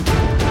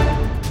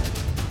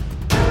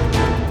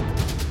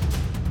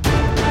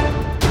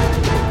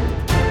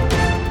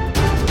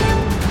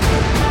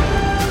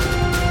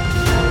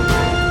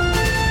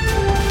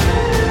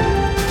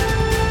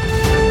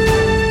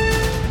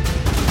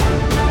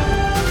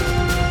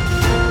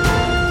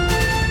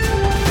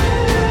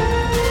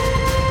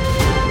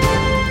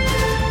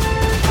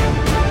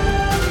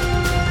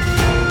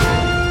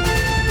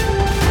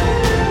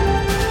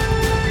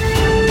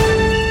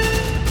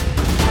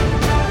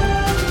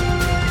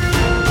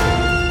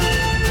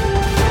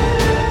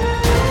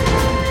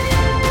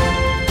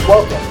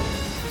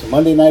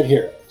Monday Night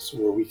Heroes,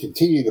 where we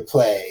continue to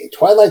play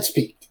Twilight's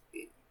Peak,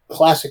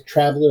 classic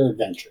traveler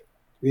adventure,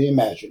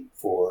 reimagined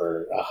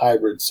for a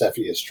hybrid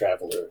Cepheus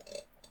traveler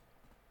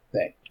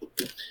thing.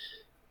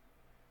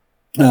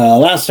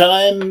 Last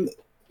time,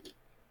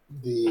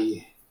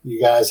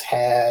 you guys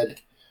had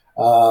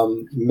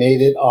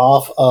made it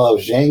off of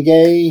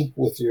Zhanghe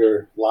with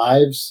your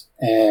lives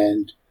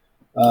and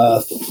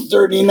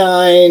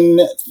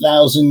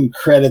 39,000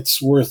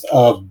 credits worth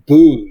of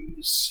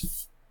booze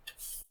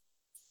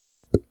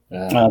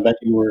that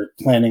you were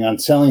planning on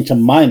selling to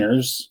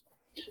miners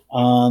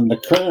on the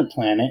current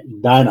planet,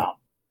 Dynam.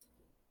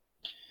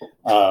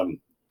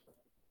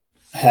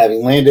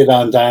 Having landed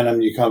on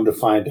Dynam, you come to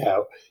find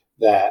out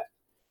that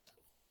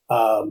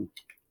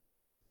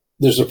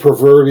there's a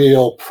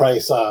proverbial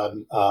price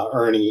on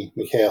Ernie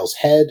Mikhail's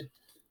head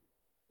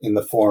in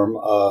the form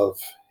of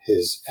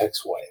his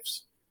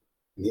ex-wife's.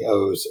 And he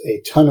owes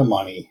a ton of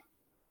money.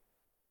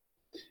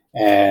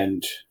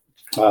 And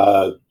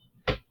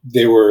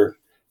they were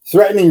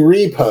threatening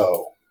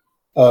repo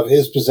of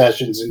his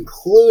possessions,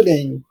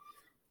 including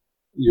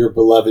your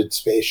beloved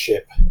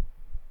spaceship,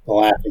 the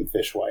Laughing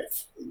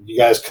Fishwife. You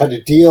guys cut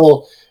a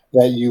deal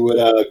that you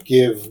would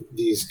give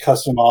these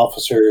custom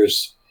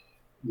officers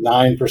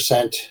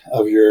 9%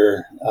 of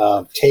your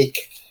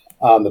take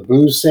on the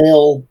booze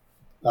sale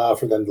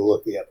for them to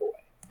look the other way.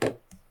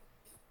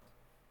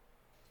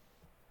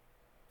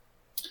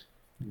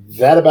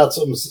 That about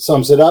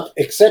sums it up,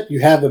 except you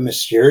have a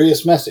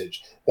mysterious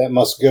message that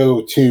must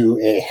go to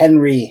a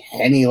Henry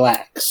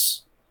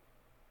Lax,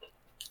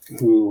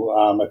 who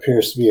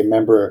appears to be a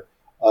member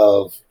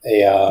of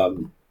a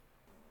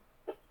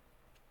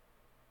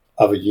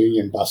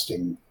union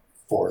busting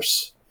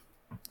force.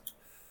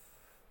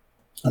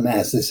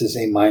 As this is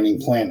a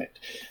mining planet.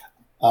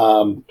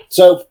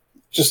 So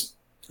just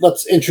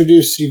let's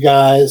introduce you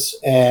guys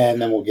and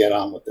then we'll get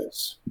on with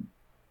this.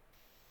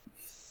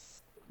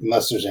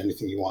 Unless there's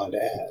anything you wanted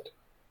to add.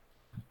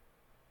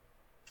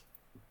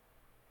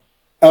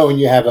 Oh,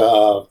 and you have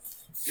a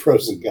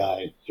frozen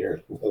guy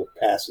here, little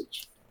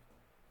passage.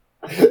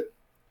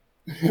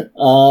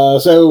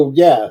 So,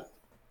 yeah.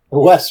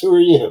 Wes, who are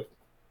you?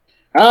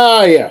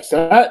 Yes.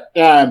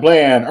 I'm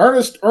playing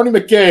Ernie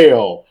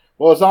Mikhail.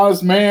 Was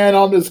honest man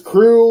on this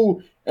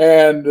crew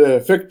and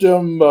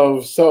victim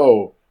of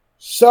so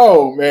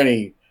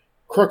many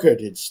crooked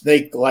and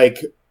snake-like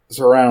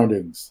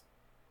surroundings.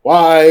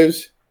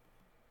 Wives,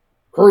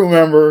 crew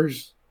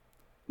members,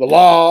 the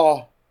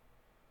law.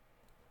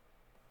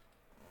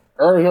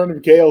 Ernie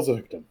Mikhail's a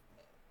victim.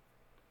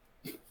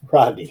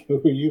 Rodney,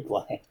 who are you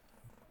playing?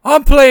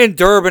 I'm playing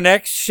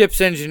Durbanex, ship's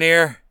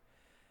engineer,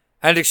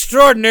 and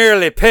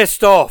extraordinarily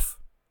pissed off.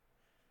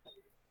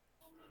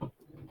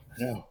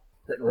 No.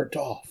 Getting ripped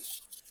off.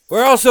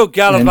 We're also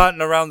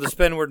gallivanting around the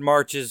Spinward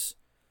Marches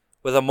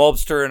with a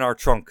mobster in our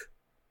trunk.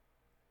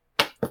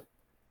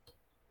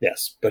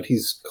 Yes, but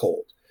he's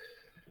cold.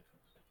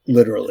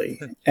 Literally.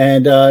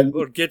 And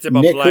we'll get him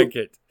a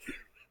blanket.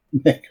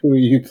 Nick, who are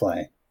you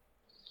playing?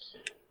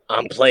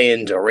 I'm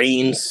playing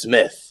Doreen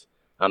Smith.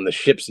 I'm the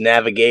ship's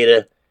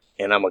navigator,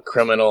 and I'm a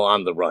criminal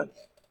on the run.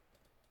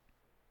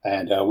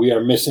 And we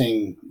are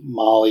missing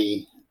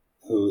Molly,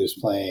 who is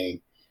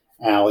playing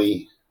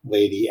Allie.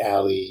 Lady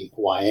Allie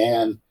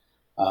Wyan,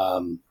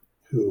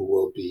 who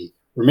will be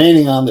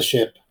remaining on the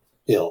ship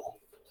ill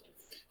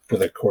for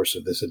the course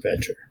of this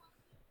adventure.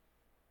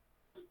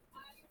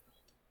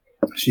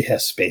 She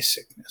has space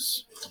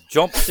sickness.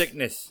 Jump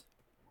sickness.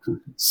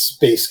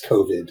 Space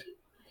COVID.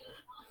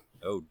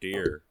 Oh,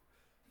 dear.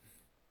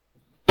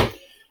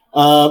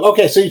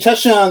 Okay, so you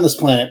touched on this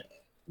planet.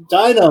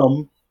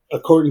 Dynam,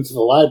 according to the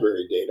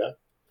library data,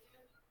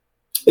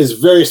 is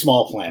a very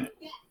small planet.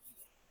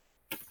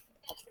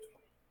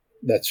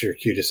 That's your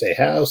cue to say,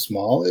 how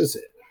small is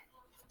it?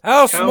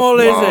 How small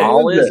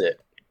is it?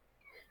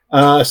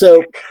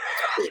 So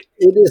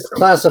it is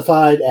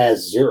classified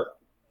as 1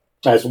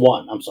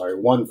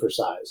 for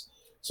size.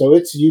 So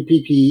its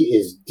UPP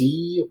is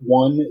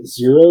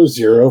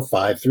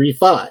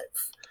D100535.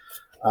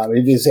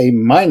 It is a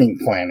mining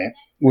planet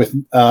with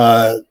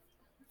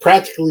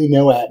practically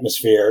no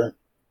atmosphere.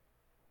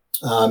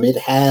 It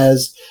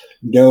has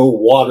no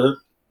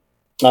water.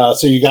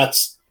 So you got...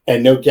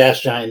 and no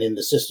gas giant in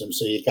the system,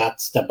 so you got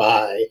to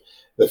buy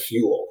the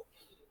fuel.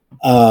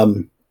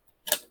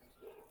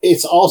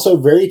 It's also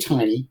very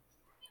tiny,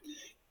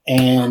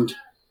 and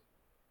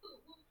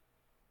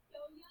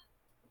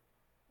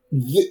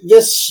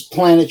this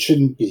planet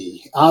shouldn't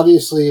be.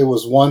 Obviously, it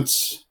was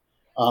once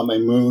a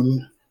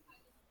moon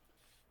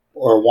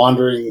or a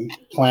wandering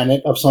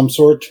planet of some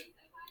sort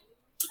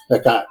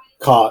that got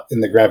caught in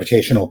the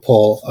gravitational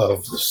pull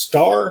of the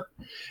star.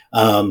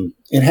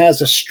 It has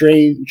a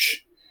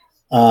strange...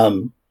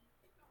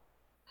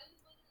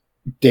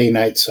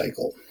 day-night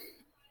cycle.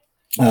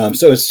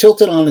 So it's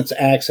tilted on its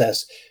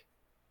axis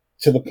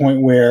to the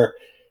point where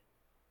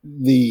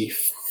the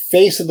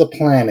face of the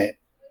planet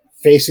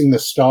facing the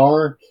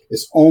star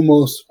is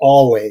almost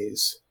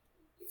always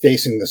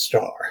facing the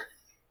star.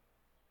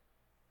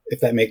 If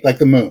that makes, like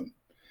the moon.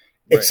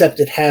 except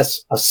it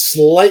has a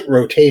slight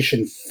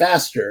rotation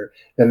faster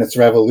than its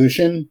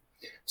revolution.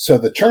 So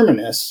the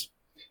terminus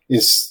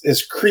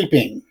is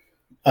creeping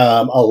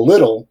a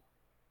little.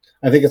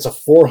 I think it's a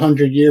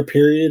 400-year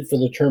period for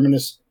the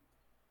terminus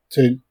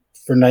for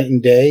night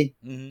and day.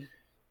 Mm-hmm.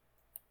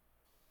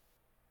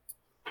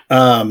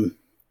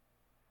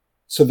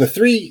 So the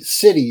 3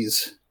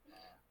 cities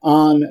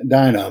on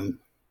Dynam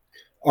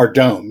are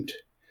domed.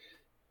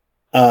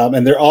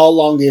 And they're all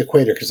along the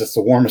equator because it's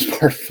the warmest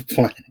part of the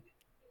planet.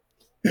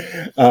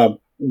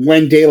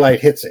 When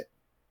daylight hits it,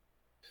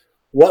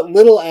 what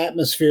little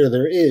atmosphere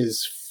there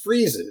is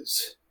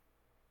freezes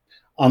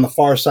on the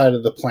far side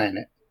of the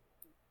planet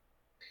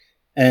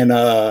and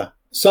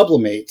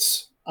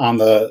sublimates on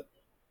the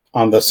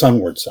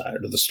sunward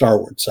side or the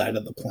starward side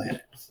of the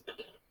planet.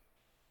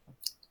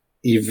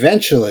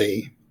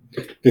 Eventually,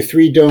 the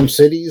 3 dome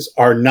cities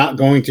are not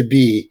going to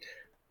be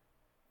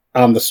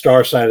on the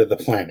star side of the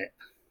planet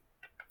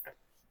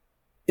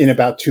in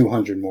about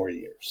 200 more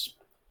years.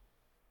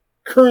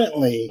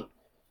 Currently,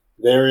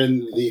 they're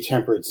in the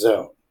temperate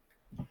zone.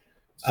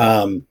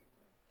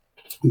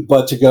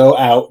 But to go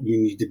out, you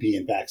need to be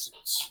in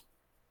backsuits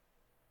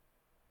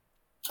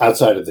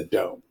outside of the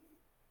dome.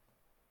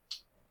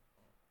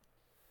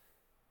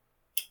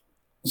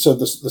 So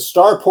the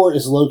starport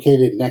is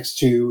located next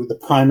to the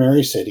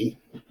primary city.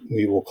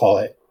 We will call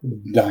it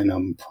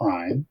Dynam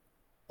Prime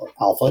or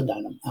Alpha,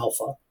 Dynam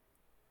Alpha.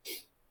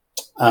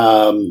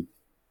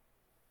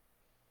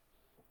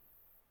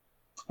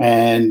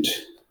 And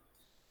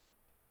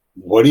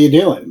what are you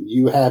doing?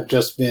 You have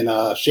just been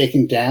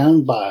shaken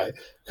down by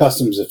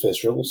customs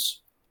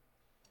officials.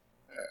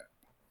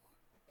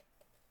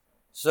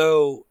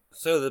 So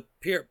the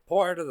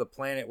part of the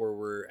planet where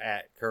we're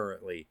at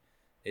currently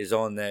is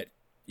on that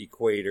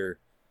equator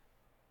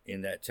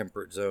in that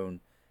temperate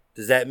zone.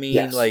 Does that mean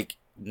Yes. like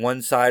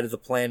one side of the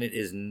planet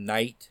is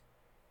night?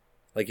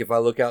 Like if I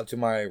look out to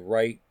my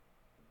right,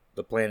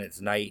 the planet's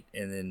night,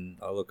 and then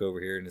I look over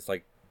here and it's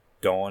like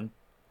dawn?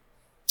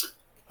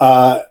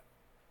 Kind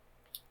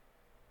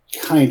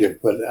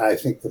of, but I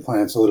think the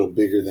planet's a little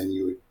bigger than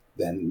you'd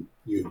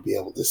be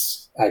able to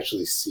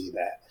actually see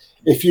that.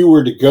 If you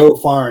were to go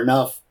far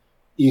enough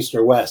east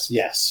or west,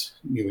 yes,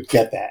 you would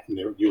get that, and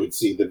you would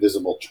see the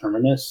visible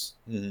terminus,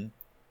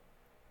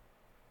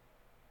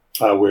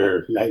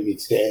 where night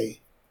meets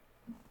day.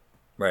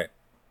 Right.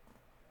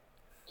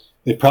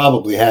 They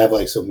probably have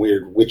like some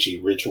weird witchy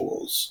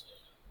rituals.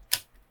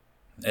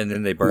 And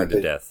then they burn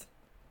to death.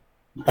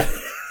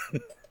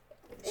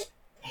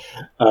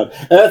 And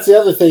that's the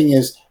other thing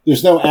is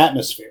there's no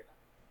atmosphere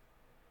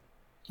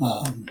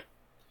on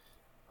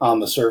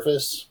the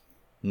surface.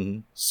 Mm-hmm.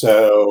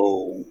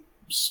 So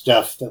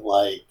stuff that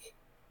like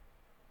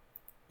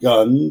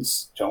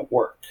guns don't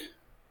work.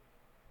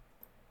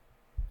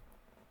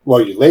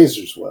 Well, your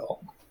lasers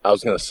will. I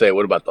was going to say,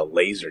 what about the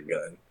laser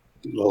gun?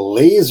 The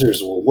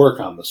lasers will work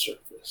on the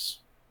surface.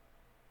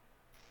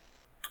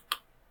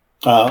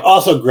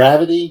 Also,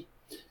 gravity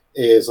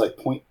is like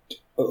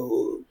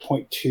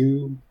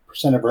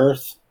 0.2% of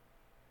Earth.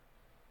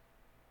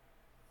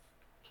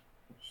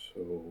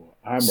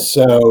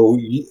 So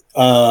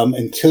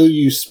until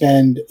you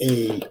spend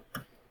a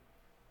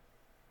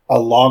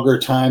longer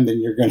time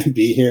than you're going to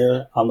be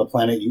here on the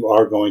planet, you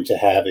are going to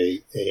have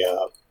a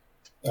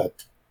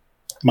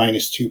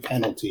 -2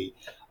 penalty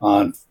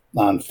on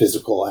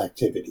physical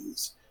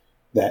activities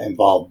that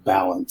involve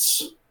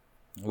balance.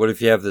 What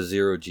if you have the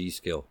 0G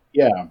skill?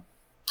 Yeah.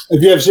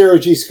 If you have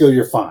 0G skill,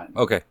 you're fine.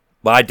 Okay.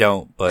 Well, I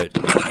don't, but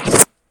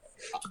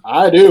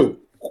I do.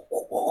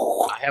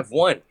 I have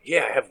one.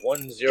 Yeah, I have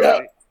 1 0. Yeah.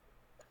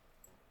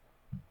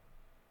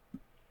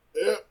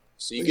 Yeah.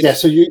 So you can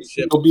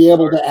you'll be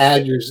able to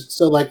add your.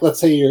 So, like, let's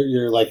say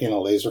you're like in a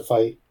laser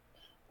fight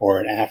or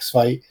an axe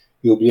fight,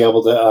 you'll be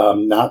able to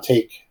not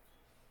take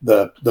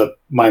the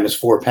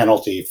 -4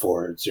 penalty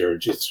for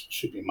 0G. It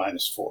should be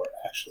 -4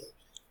 actually.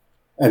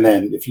 And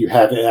then if you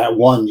have it at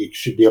 1, you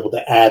should be able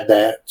to add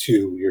that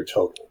to your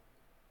total.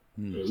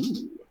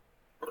 Ooh.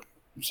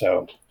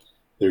 So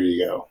there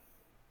you go.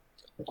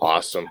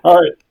 Awesome.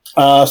 All right.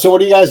 So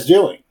what are you guys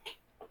doing?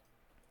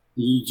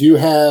 You do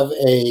have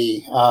a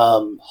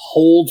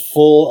hold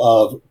full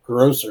of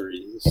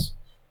groceries,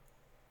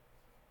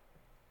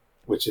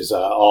 which is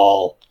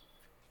all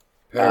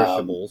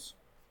perishables.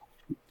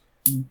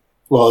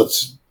 Well,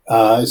 it's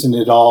isn't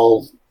it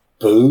all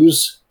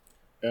booze?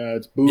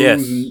 It's booze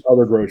Yes. and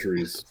other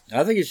groceries.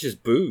 I think it's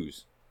just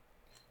booze.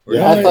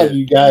 Yeah, I thought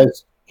you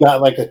guys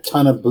got like a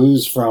ton of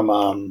booze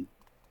from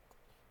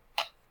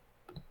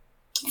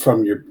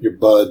your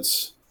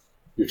buds,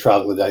 your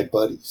troglodyte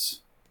buddies.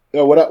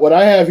 What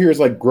I have here is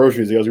like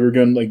groceries because we were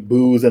doing like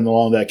booze, and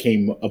along that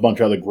came a bunch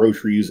of other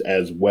groceries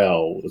as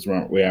well. That's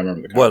the way I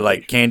remember the What,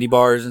 like candy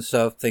bars and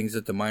stuff, things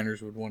that the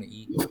miners would want to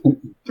eat?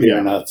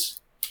 Beer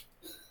nuts,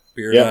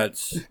 Beer Yep.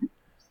 nuts,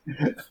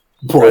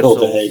 boiled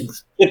pretzels.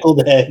 eggs,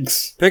 pickled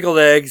eggs. pickled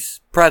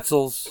eggs,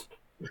 pretzels,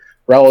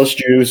 relish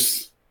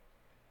juice,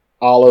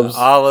 olives.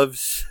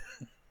 olives.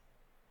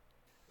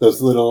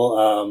 Those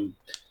little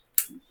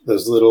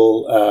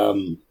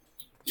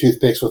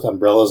toothpicks with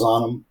umbrellas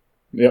on them.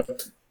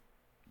 Yep.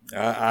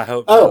 I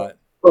hope Oh. not.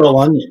 Pearl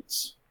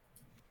onions.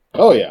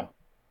 Oh yeah.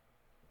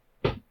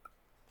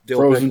 Dill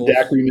Frozen pickles.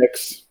 daiquiri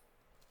mix.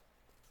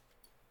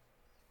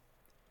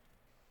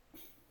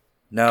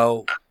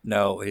 No,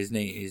 his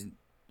name is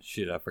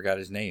shit. I forgot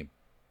his name.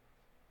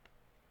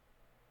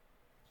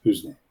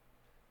 Whose name?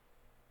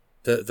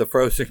 The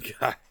frozen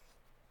guy.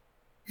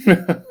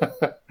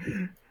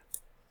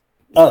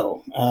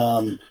 Oh,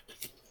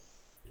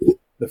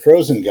 the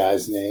frozen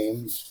guy's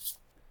name.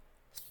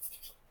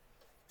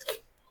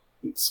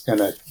 It's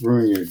gonna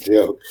ruin your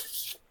joke.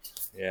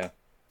 Yeah,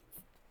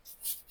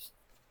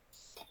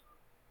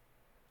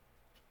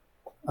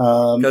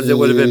 Because because it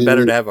would have been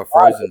better to have a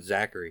frozen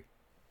Zachary.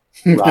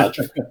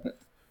 Roger.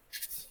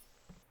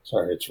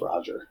 Sorry, it's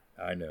Roger.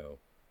 I know.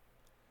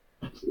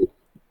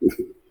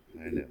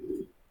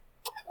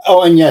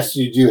 Oh, and yes,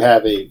 you do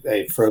have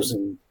a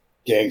frozen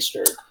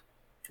gangster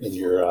in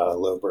your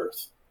low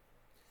berth.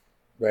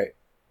 Right.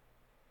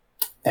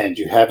 And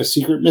you have a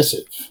secret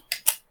missive.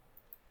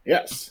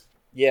 Yes.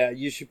 Yeah,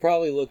 you should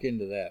probably look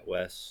into that,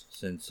 Wes.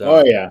 Since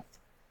Oh yeah.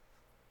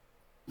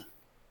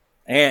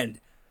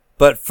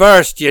 But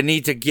first, you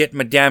need to get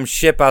my damn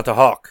ship out the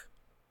hawk.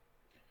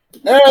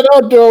 Hey,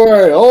 don't do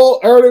worry.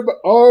 Ernie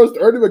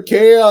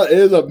McKay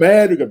is a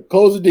man who can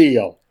close a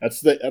deal.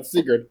 That's the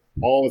secret.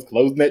 Always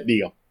closing that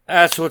deal.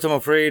 That's what I'm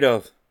afraid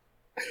of.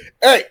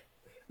 Hey,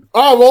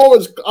 I've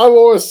always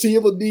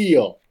sealed the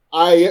deal.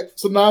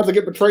 Sometimes I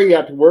get betrayed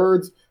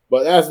afterwards,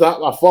 but that's not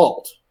my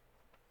fault.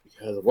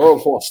 Because the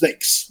world's full of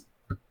snakes.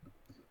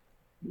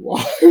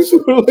 Wives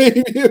will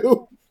leave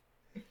you.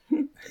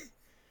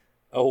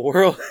 A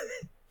world.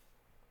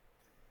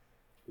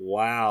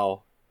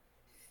 Wow.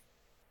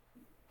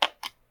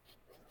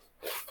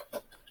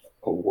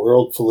 A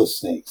world full of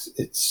snakes.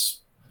 It's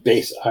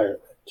Space Ireland.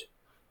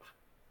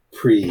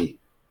 Pre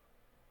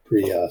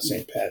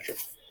St. Patrick.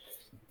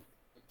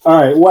 All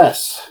right,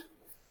 Wes.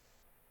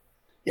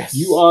 Yes.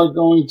 You are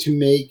going to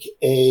make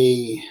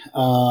a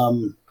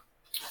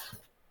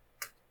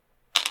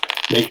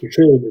make your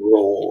trade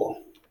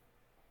roll.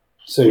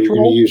 So Which you're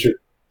going roll? to use your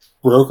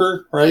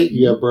broker, right?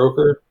 You have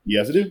broker.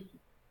 Yes, I do.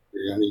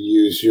 You're going to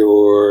use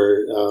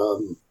your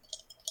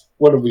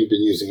what have we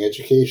been using?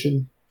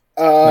 Education.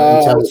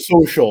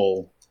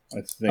 Social.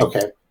 I think.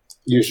 Okay.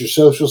 Use your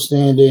social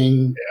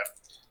standing.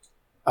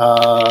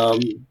 Yeah.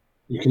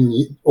 You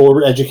can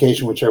order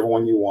education, whichever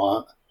one you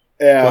want.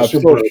 Plus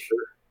your social. broker.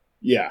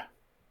 Yeah.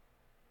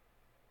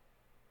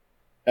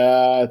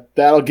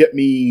 That'll get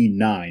me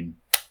 9.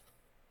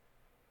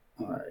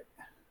 All right.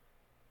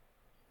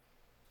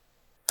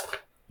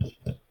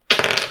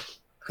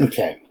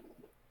 Okay.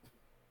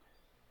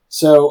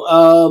 So,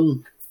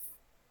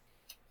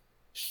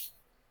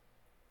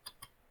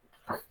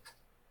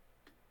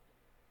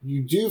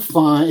 you do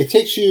find it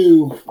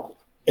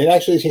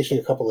actually takes you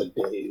a couple of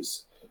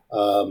days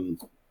of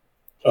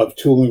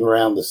tooling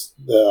around the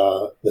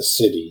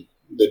city,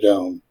 the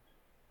dome,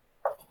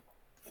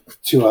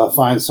 to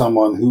find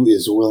someone who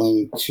is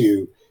willing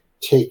to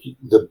take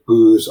the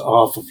booze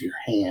off of your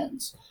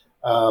hands.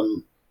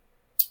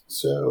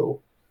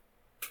 So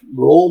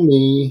roll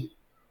me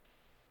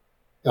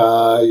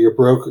your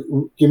broker.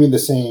 Give me the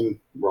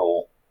same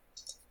roll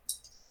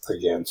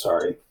again.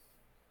 Sorry.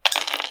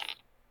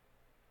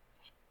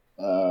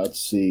 Let's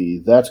see.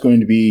 That's going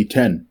to be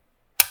 10.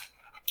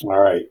 All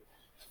right.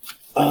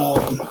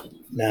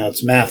 Now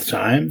it's math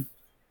time.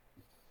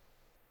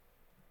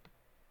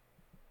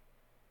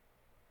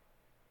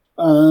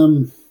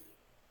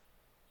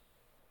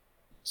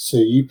 So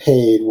you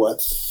paid what,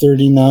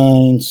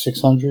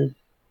 $39,600?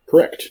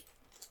 Correct.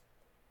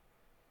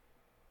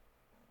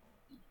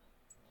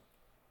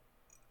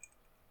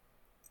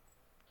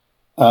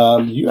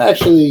 You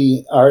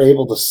actually are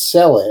able to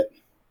sell it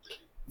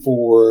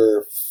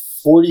for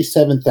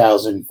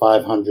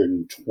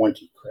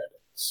 47,520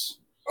 credits.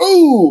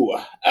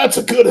 Oh, that's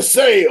a good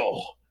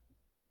sale.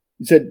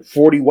 You said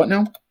 40 what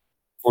now?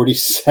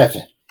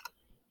 47.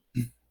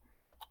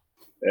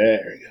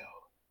 There you go.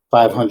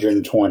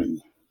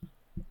 520.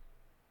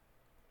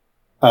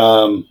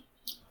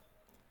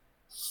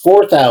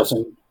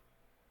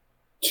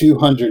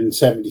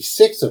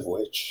 4,276 of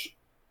which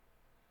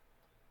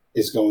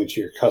is going to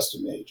your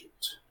custom agent.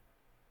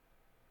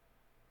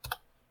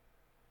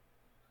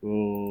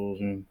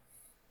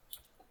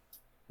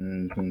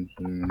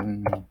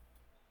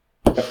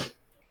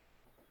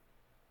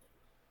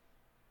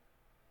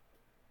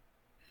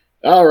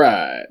 All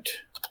right.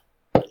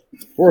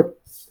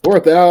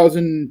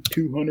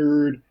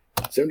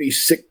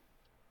 4,276.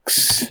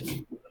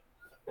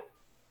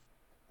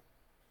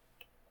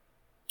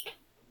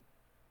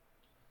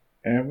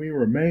 And we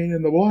remain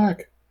in the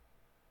black.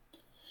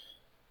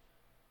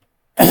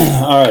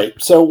 All right.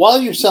 So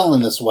while you're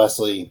selling this,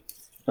 Wesley,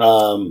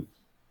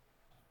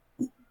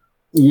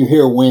 you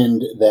hear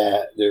wind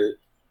that the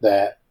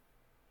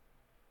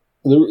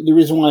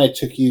reason why it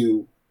took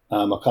you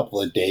a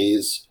couple of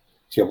days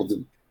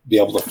to be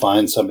able to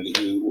find somebody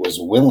who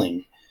was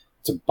willing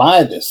to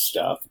buy this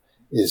stuff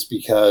is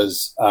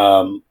because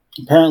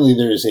apparently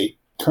there is a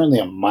currently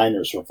a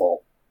miners'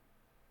 revolt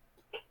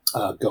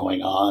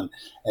going on,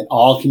 and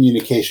all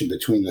communication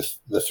between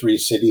the three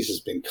cities has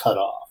been cut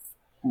off.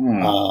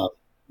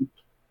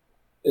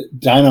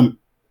 Dynam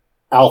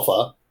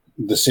Alpha,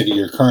 the city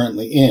you're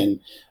currently in,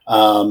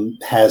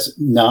 has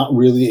not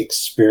really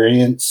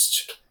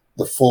experienced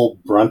the full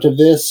brunt of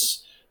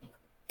this,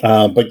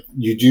 but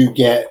you do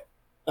get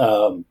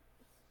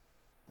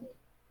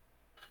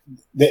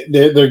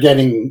they're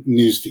getting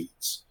news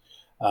feeds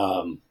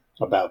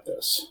about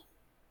this.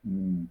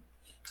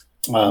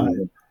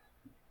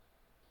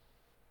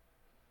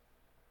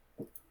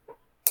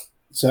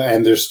 So,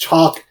 and there's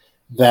talk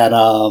that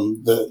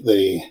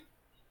the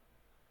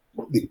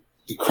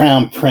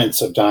crown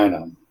prince of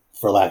Dynam,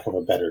 for lack of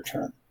a better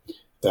term,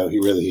 though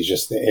he's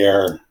just the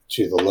heir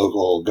to the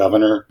local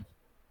governor,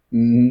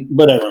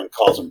 but everyone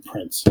calls him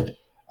prince.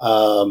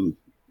 When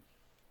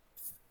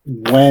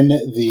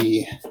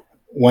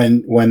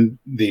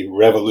the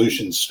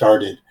revolution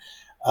started,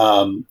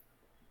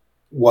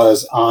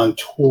 was on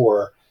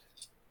tour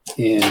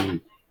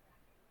in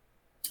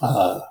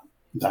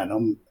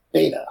Dynam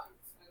Beta,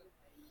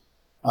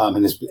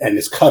 and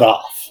is cut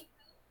off.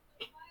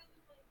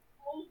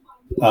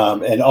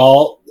 And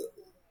all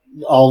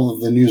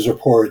of the news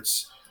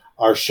reports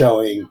are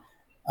showing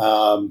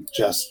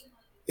just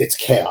it's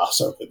chaos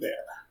over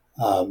there.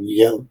 You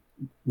get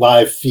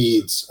live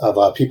feeds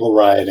of people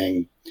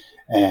rioting,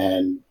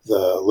 and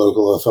the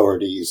local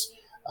authorities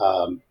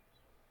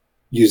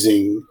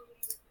using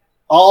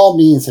all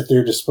means at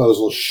their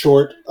disposal,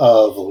 short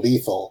of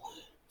lethal,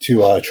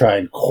 to try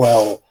and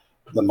quell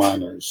the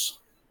miners.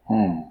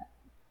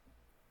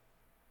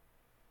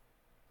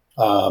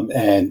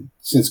 And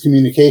since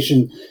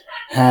communication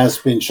has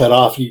been shut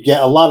off, you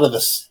get a lot of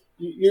this.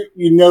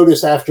 You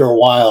notice after a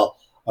while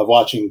of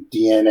watching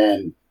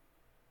DNN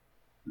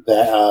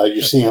that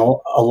you're seeing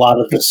a lot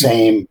of the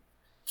same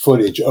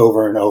footage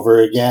over and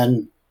over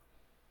again.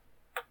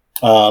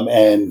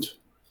 And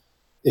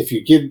if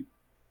you give,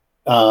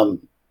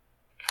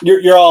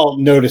 you're all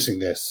noticing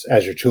this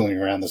as you're tooling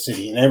around the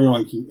city, and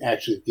everyone can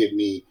actually give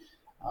me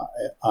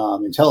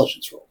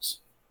intelligence rolls.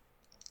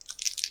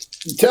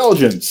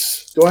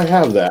 Intelligence. Do I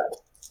have that?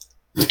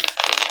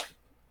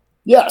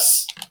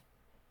 Yes.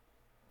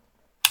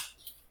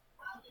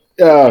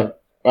 I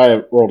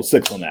rolled a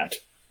 6 on that.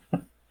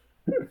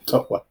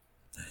 So what?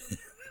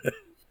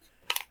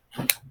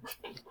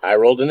 I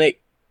rolled an 8.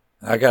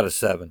 I got a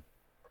 7.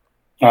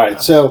 All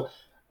right, so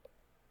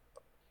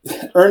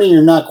Ernie,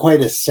 you're not quite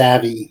as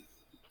savvy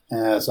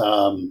as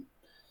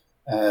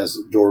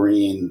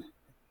Doreen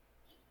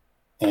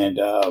and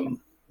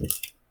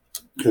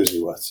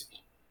Kuziwatsi.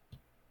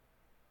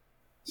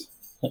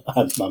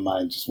 My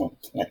mind just went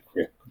blank.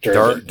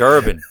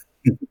 Durbin.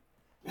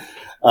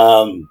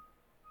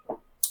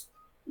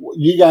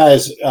 You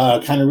guys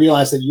kind of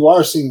realize that you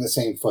are seeing the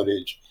same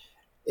footage,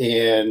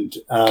 and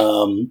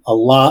a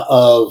lot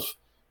of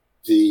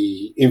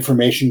the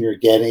information you're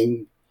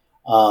getting.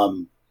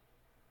 Well,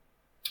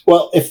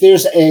 if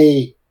there's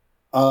a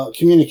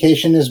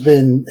communication has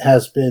been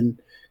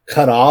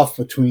cut off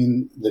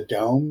between the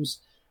domes,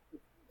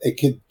 it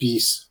could be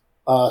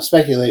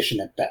speculation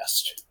at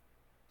best.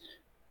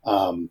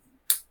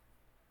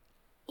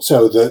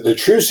 So the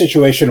true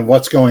situation of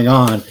what's going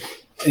on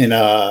in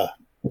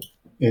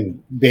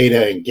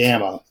Beta and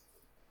Gamma,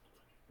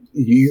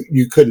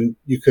 you couldn't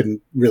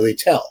really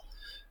tell.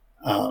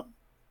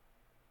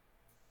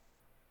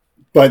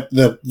 But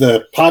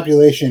the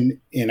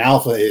population in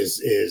Alpha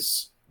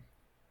is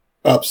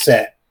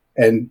upset,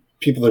 and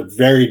people are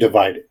very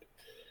divided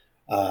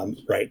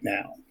right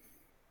now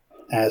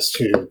as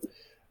to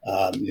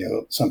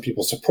some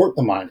people support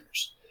the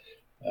miners.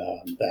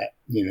 That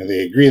they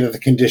agree that the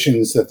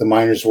conditions that the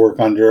miners work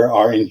under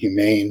are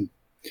inhumane,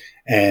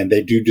 and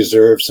they do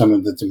deserve some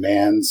of the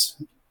demands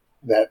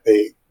that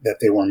they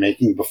were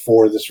making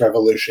before this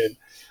revolution.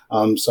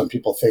 Some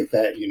people think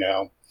that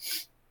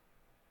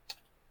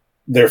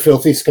they're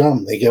filthy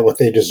scum. They get what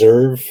they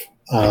deserve.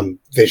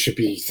 They should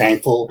be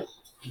thankful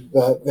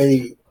that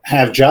they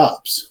have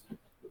jobs.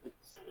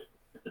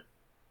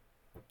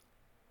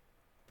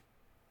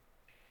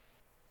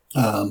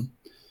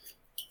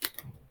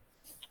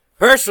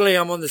 Personally,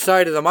 I'm on the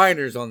side of the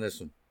miners on this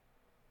one.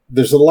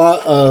 There's a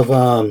lot of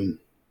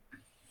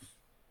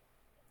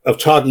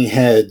talking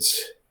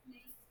heads,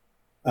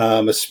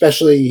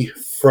 especially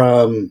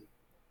from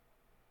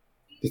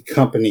the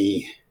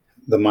company,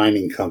 the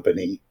mining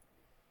company,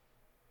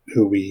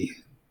 who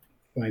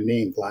I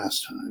named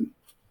last time.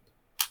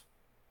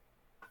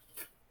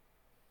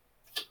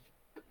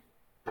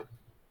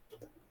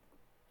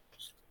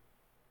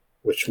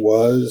 Which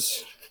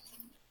was...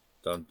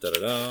 Dum, da, da,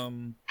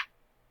 dum.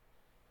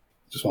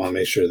 Just want to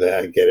make sure that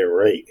I get it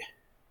right.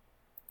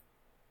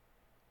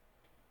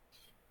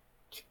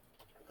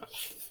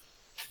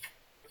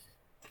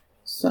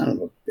 Son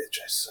of a bitch,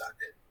 I suck.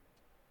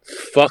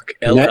 Fuck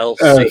LLC.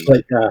 It's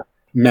like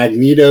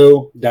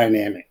Magneto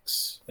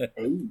Dynamics.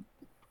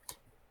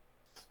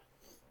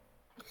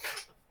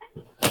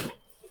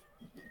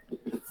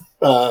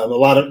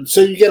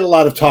 so you get a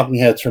lot of talking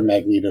heads from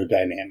Magneto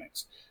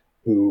Dynamics,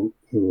 who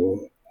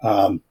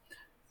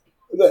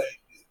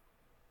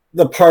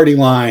the party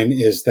line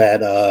is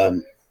that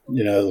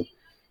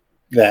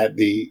that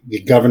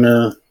the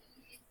governor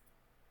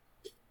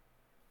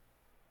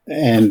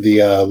and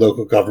the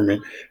local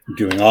government are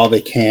doing all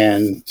they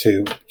can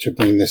to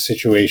bring the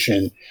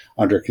situation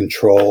under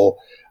control,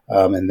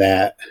 and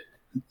that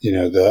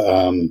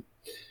the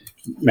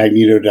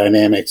Magneto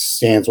Dynamics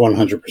stands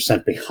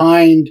 100%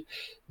 behind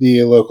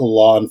the local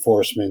law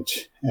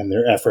enforcement and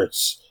their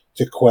efforts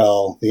to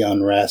quell the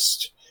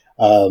unrest.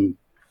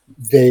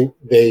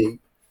 They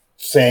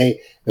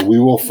say that we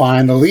will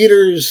find the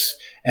leaders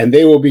and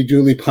they will be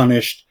duly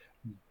punished,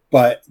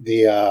 but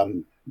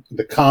the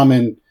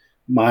common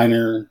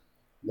miner,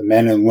 the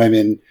men and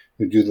women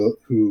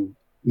who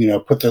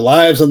put their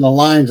lives on the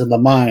lines of the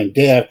mine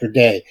day after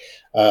day,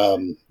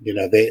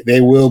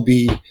 they will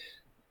be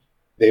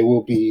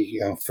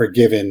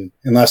forgiven,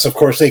 unless of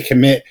course they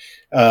commit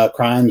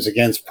crimes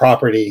against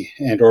property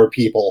and or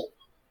people.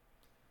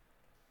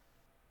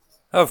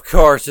 Of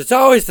course, it's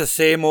always the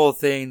same old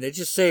thing. They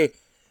just say,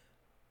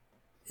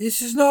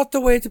 this is not the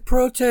way to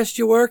protest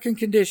your working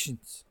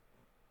conditions.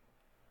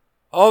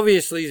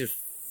 Obviously, the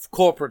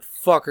corporate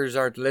fuckers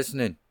aren't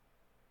listening.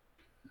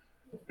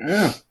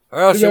 Yeah.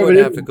 Or else you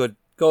wouldn't have to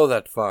go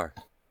that far.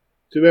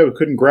 Too bad we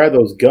couldn't grab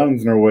those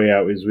guns on our way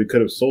out, because we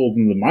could have sold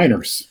them to the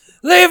miners.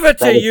 Leave it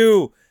to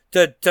you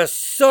to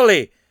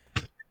sully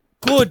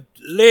good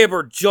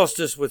labor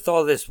justice with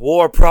all this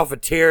war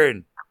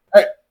profiteering.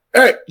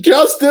 Hey,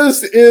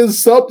 justice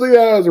is something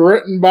that was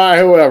written by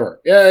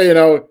whoever. Yeah,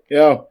 your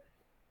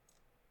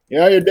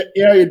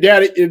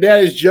dad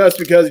is just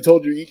because he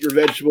told you to eat your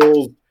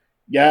vegetables.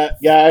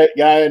 Guy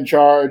in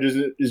charge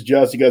is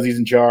just because he's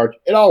in charge.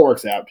 It all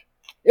works out.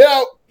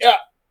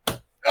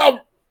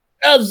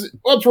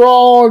 What's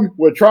wrong?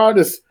 We're trying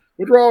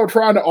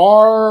to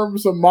arm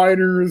some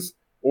miners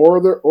or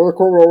the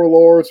corporate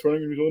overlords for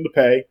anything willing to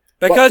pay.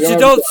 Because you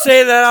don't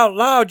say that out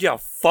loud, you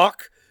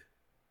fuck.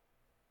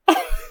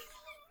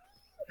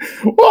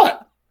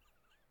 What?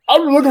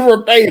 I'm looking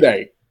for a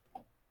payday.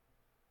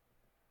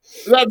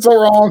 That's so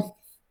wrong.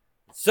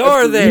 So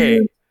are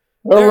they.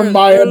 They're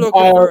looking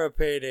for a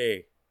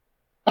payday.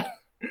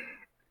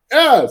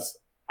 Yes,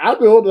 I'd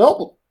be able to help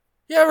them.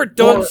 You ever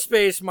done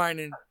space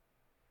mining?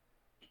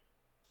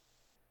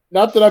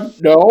 Not that I've...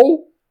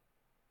 No.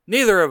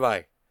 Neither have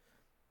I.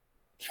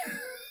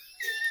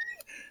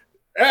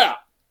 Yeah.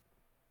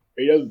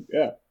 He doesn't...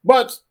 Yeah.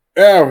 But,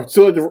 yeah,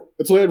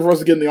 it's late for us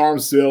to get in the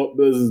arms still.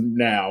 This is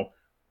now.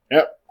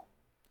 Yep.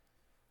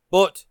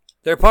 But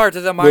they're part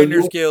of the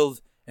Miners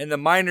Guild, and the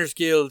Miners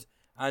Guild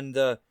and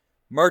the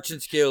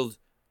Merchants Guild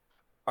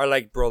are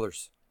like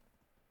brothers.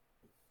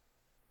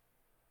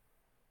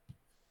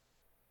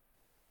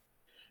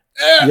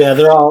 Yeah,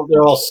 they're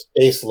all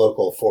space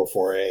local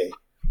 44A.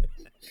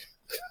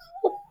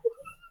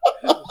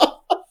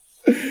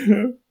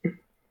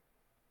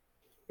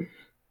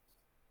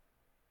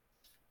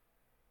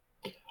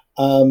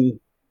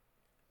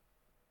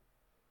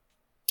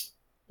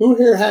 Who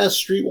here has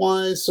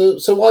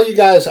Streetwise? So while you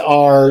guys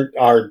are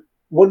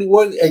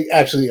what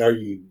actually are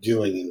you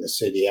doing in the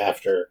city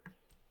after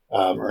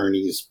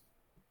Ernie's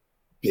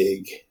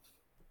big?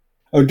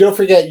 Oh, don't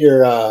forget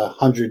your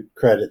 100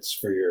 credits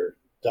for your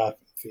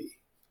docking fee.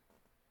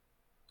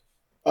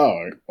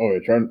 Oh,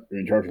 you're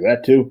in charge of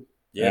that too?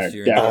 Yes,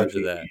 you're in charge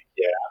of that.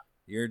 Yeah.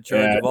 You're in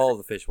charge of all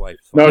the fishwives.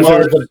 No,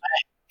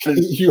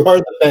 you are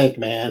the bank,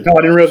 man. No,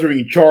 I didn't realize we were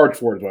being charged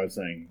for it, is what I was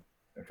saying.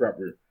 I forgot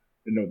we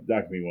didn't know what the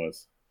document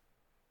was.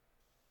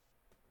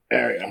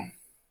 There we go.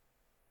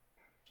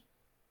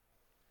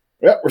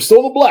 Yeah, we're still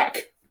in the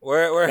black.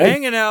 We're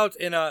hanging out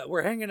in a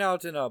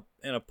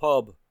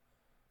pub,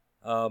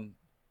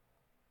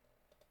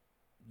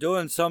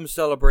 doing some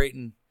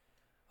celebrating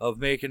of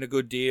making a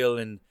good deal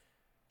and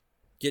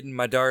getting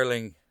my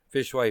darling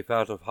fishwife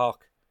out of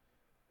Hawk.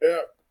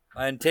 Yeah.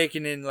 And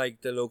taking in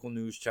like the local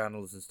news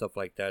channels and stuff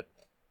like that.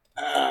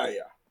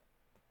 Yeah.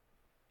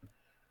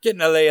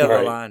 Getting a lay of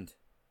the land.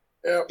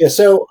 Yeah.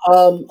 So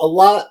a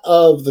lot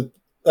of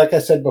like I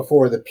said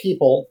before, the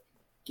people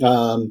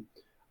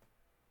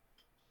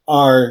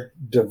are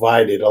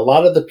divided. A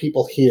lot of the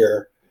people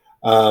here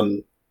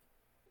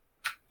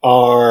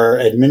are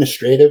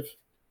administrative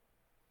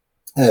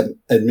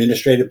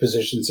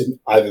positions in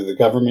either the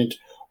government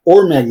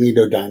or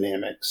Magneto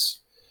Dynamics.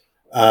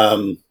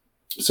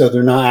 So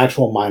they're not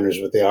actual miners,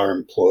 but they are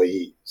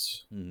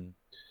employees. Mm-hmm.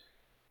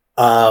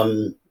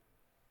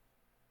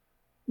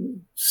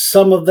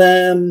 Some of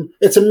them,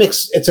 it's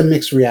a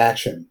mixed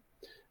reaction,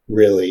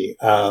 really.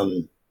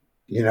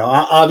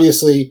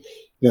 Obviously,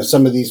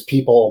 some of these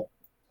people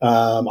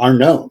are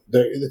known.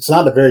 It's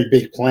not a very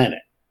big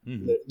planet.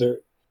 Mm-hmm. They're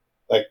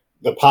like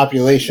the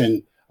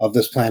population of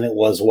this planet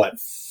was what,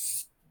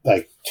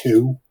 like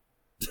 2?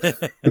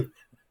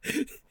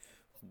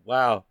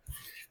 Wow.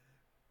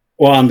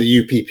 Well, on the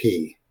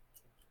UPP.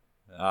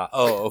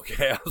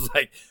 Okay. I was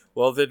like,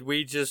 well, then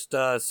we just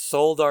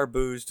sold our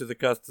booze to the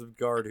customs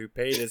guard who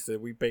paid us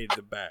and we paid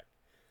them back.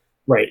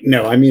 Right.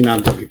 No, I mean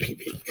on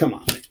WPP. Come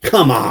on.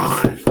 Come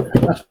on.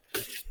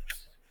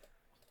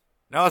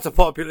 Now it's a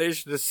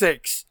population of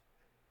 6.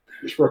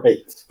 Right.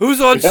 Who's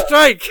on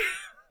strike?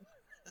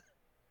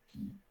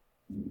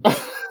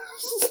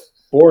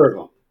 4 of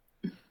them.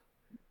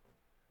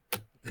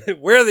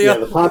 Where the Yeah,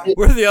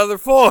 where are the other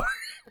 4?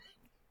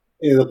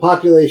 the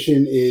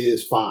population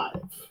is 5.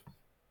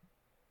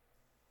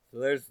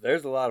 So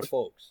there's a lot of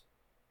folks.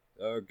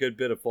 A good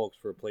bit of folks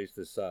for a place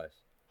this size.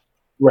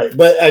 Right,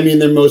 but I mean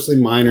they're mostly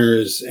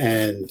miners,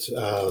 and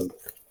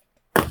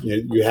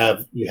you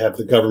have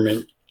the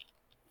government.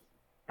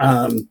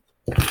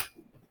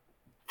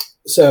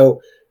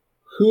 So,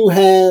 who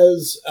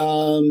has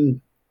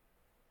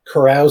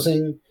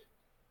carousing?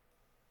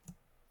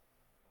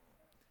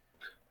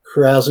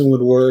 Carousing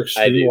would work.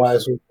 I do.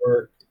 Streetwise would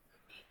work.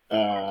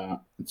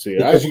 Let's see.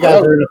 Because you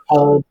guys are in a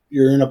pub.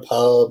 You're in a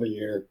pub, and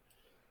you're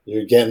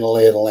getting the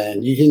lay of the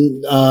land. You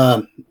can,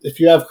 if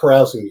you have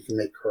carousing, you can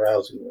make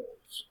carousing rolls.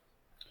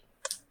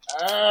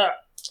 I'll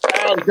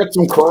get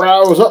some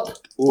carouse up.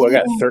 Ooh, I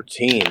got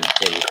 13 in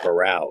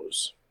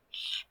carouse.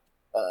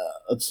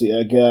 Let's see.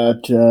 I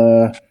got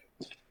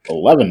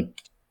 11.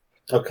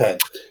 Okay.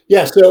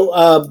 Yeah.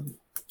 So,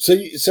 so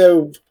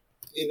you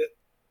know,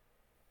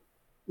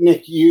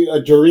 Nick,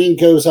 Doreen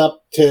goes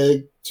up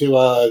to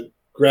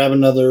grab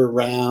another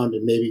round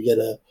and maybe get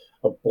a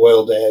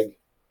boiled egg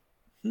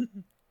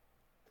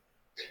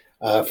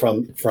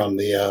from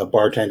the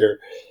bartender,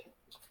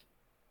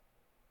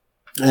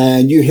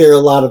 and you hear a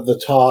lot of the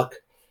talk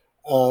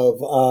of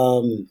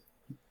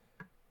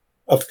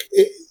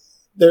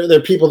there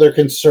are people that are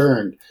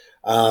concerned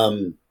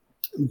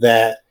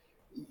that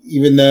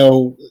even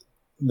though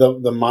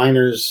the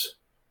miners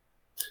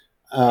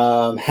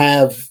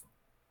have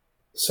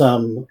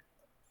some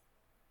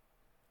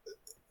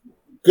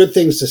good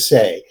things to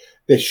say,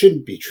 they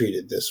shouldn't be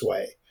treated this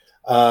way.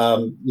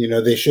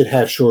 They should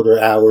have shorter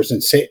hours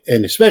and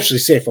especially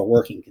safer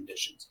working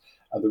conditions.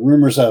 The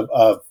rumors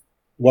of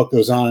what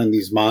goes on in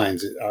these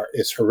mines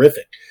is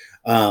horrific.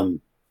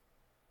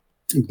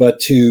 But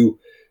to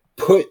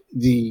put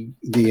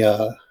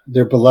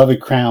their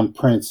beloved crown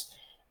prince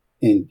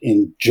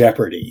in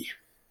jeopardy,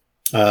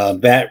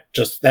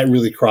 that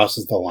really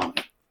crosses the line.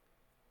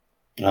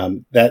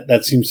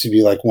 That seems to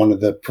be like one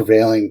of the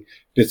prevailing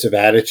bits of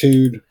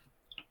attitude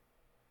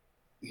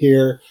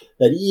here.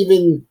 That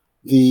even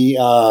the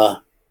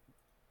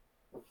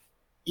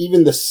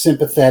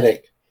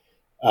sympathetic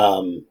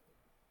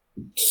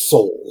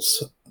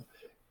souls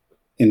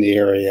in the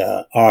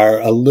area are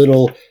a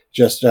little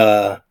just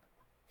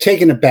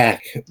taken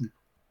aback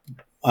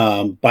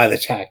by the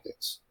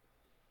tactics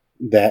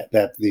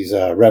that these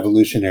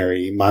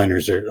revolutionary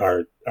miners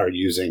are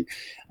using.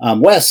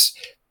 Wes,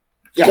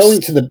 Yes.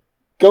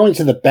 going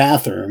to the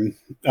bathroom,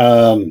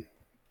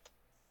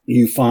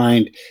 you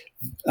find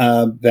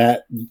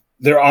that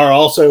there are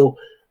also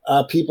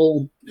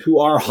people who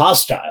are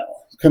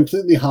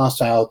completely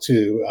hostile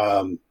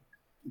to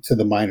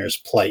the miners'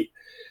 plight,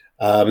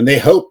 and they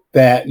hope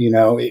that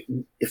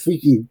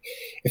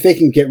if they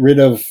can get rid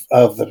of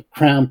the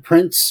crown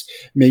prince,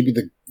 maybe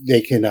the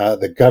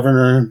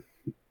governor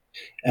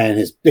and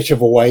his bitch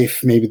of a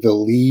wife, maybe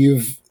they'll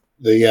leave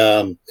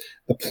the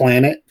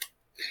planet,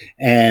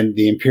 and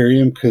the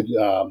Imperium could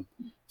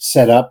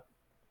set up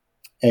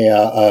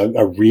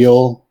a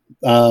real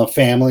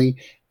family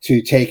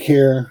to take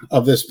care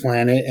of this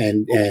planet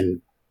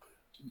and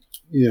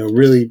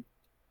really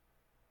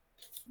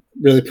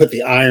put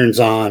the irons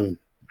on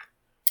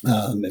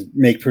and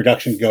make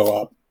production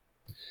go up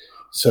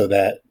so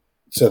that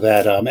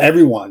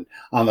everyone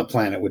on the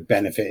planet would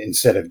benefit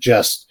instead of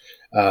just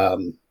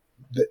the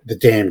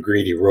damn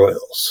greedy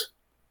royals.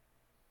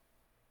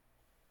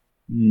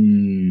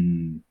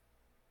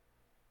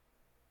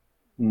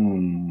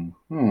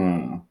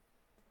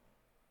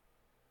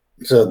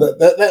 So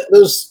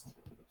those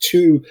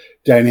two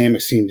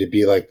dynamics seem to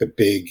be like the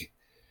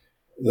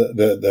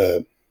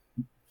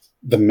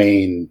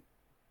main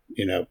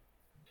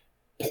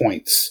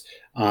points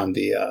on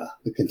the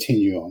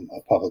continuum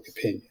of public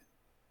opinion.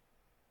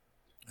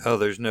 Oh,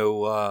 there's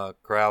no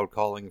crowd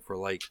calling for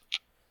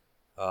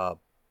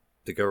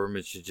the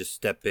government should just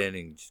step in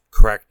and just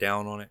crack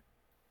down on it.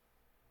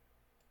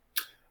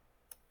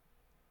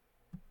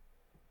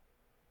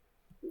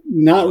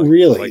 Not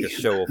really. Like a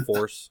show of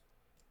force.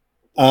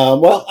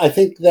 Well, I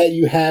think that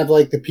you have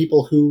the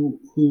people who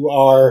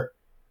are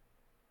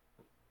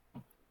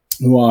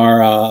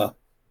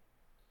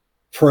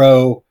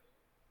pro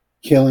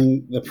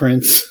killing the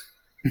prince,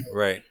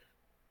 right?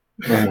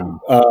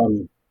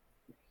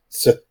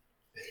 So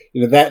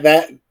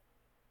that's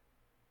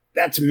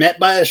met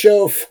by a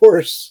show of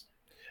force.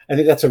 I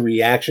think that's a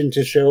reaction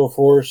to show of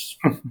force.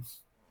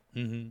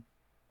 Mm-hmm.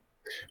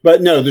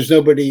 But no, there's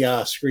nobody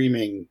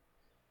screaming.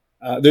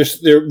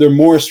 They're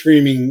more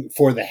screaming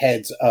for the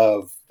heads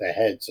of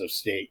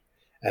state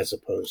as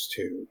opposed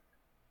to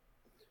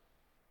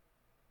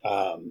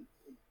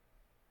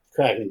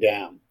cracking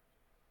down.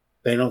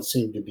 They don't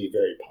seem to be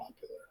very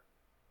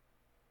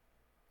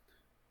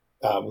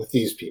popular with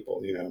these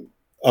people.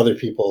 Other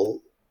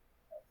people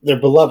they're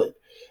beloved.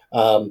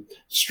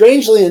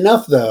 Strangely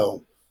enough,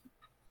 though,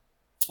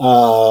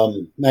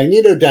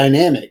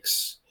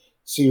 Magnetodynamics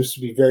seems to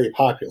be very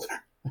popular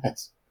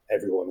as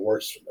everyone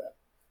works for them.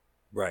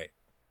 Right.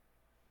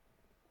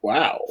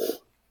 Wow.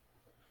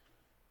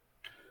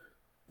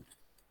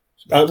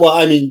 Well,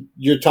 I mean,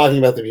 you're talking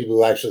about the people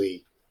who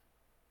actually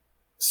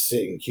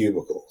sit in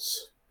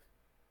cubicles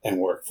and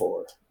work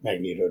for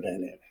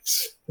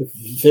Magnetodynamics.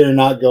 They're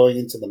not going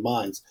into the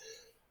mines,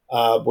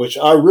 which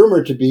are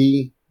rumored to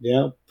be,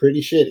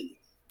 pretty shitty.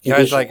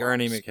 Guys like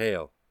Ernie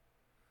McHale.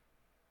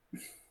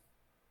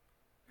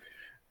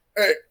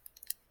 Hey,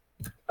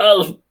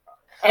 I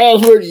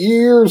spent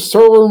years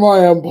serving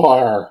my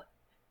empire.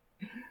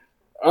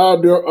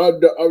 I've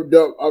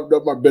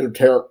done my bit of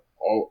terror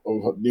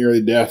of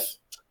nearly death.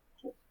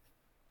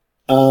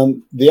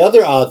 The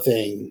other odd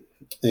thing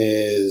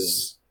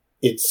is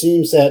it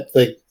seems that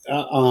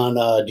on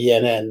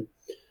DNN,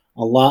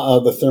 a lot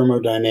of the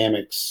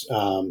thermodynamics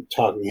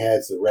talking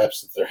heads, the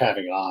reps that they're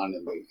having on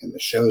in the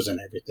shows and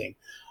everything,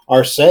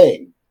 are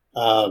saying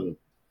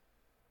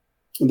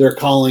they're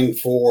calling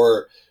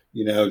for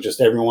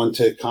just everyone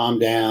to calm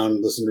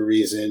down, listen to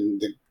reason.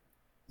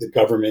 The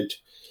government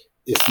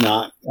is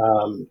not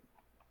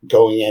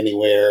going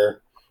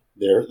anywhere.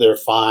 They're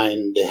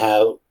fine. They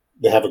have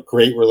a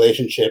great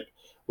relationship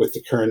with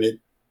the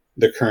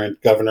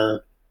current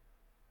governor,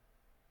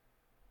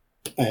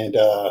 and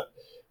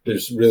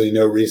there's really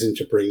no reason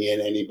to bring in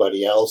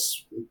anybody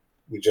else.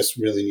 We just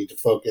really need to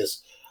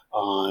focus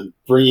on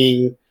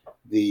bringing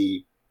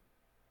the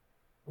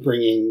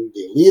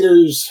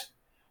leaders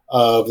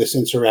of this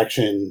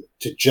insurrection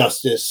to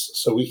justice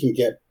so we can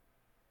get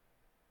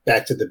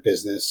back to the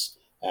business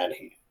at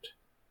hand.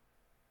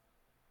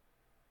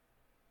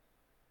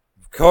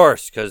 Of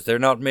course, because they're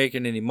not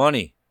making any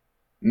money.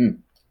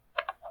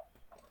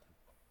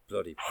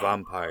 Bloody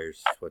vampires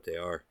is what they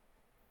are.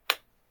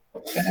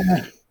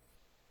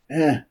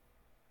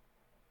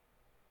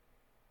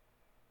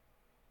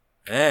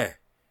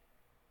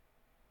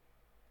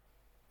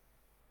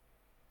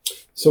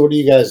 So what are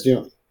you guys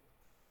doing?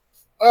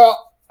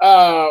 Well,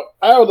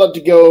 I would like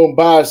to go and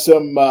buy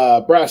some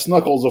brass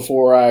knuckles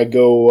before I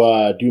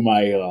go do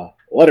my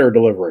letter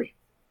delivery.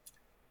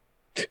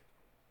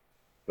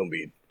 Gonna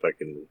be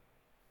fucking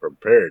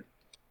prepared.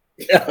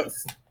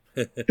 Yes.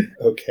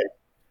 Okay.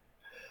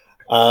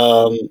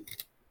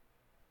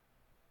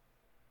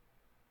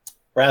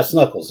 Brass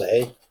knuckles,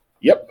 eh?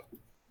 Yep.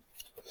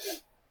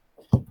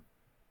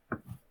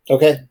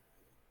 Okay.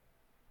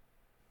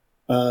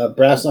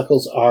 Brass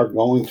knuckles are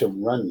going to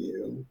run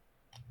you.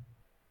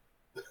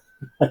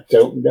 I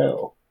don't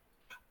know.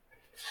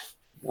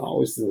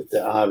 Always with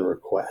the odd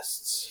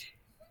requests.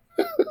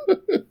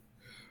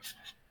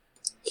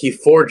 He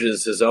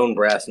forges his own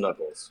brass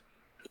knuckles.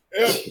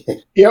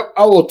 Yep.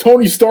 I will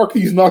Tony Stark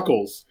these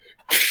knuckles.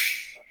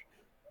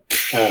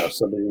 Oh,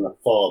 so they're going to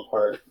fall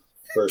apart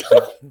first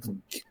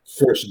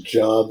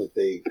job that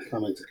they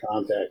come into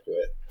contact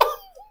with.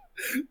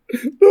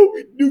 They'll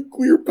be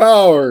nuclear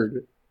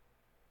powered.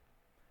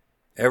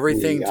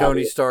 Everything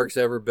Tony Stark's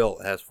ever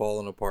built has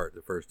fallen apart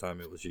the first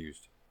time it was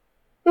used.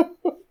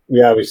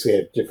 We obviously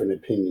have different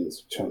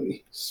opinions of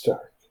Tony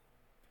Stark.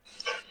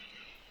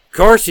 Of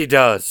course he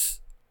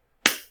does.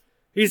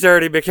 He's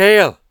Ernie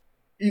McHale.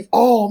 He's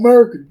all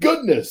American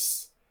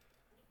goodness.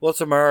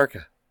 What's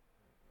America?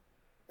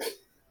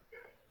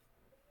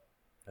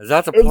 Is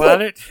that the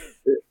planet?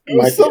 It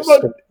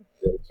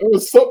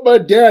was something my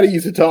daddy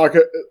used to talk,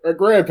 my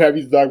grandpa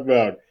used to talk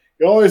about.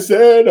 He always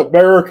said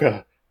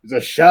America is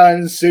a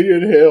shining city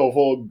in hill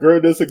full of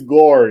goodness and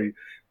glory.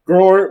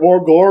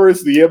 More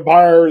glorious the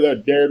empire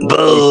that dared.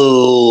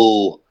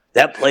 Boo!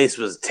 That place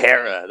was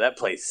terror. That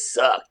place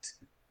sucked.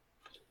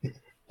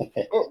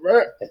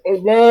 Oh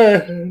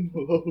man,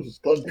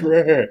 those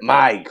country.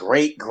 My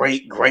great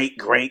grandpa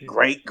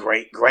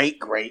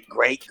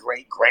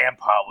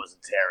was a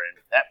Terran.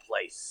 That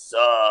place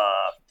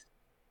sucked.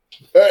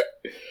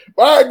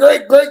 My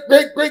great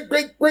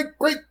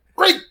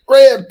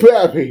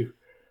grandpappy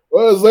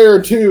was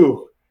there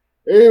too.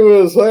 He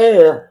was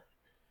there.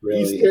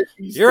 Really?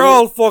 You're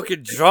all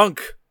fucking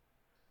drunk.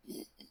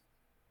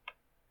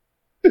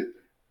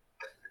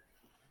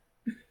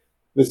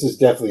 This is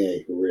definitely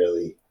a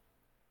really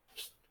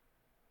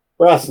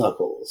brass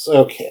knuckles.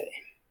 Okay.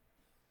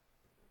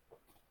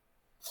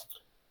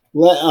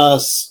 Let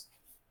us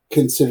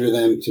consider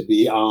them to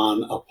be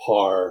on a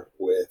par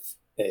with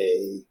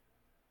a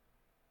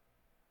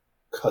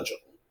cudgel.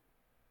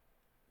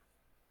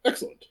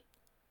 Excellent.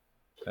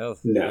 Well,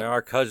 No. there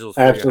are cudgels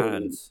for Absolutely. your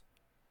hands.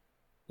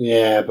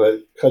 Yeah,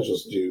 but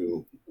cudgels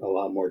do a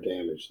lot more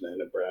damage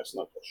than a brass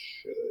knuckle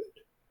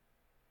should.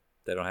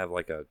 They don't have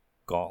like a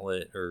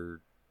gauntlet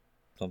or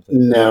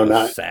something. No, A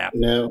not sap.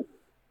 No.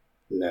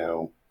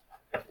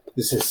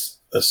 This is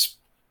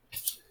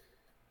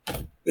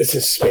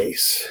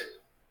space.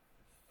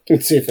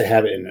 Let's see if they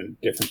have it in a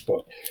different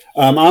book.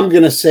 I'm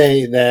going to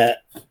say that.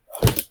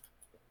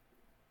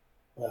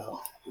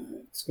 Well,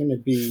 it's going to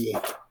be.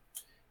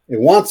 It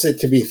wants it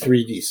to be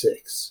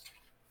 3d6.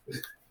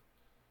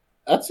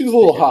 That seems a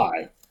little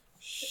high.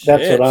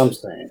 That's Shit. what I'm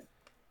saying.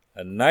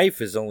 A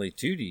knife is only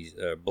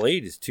 2D.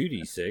 Blade is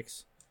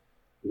 2D6.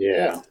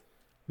 Yeah.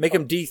 Make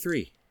him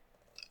D3.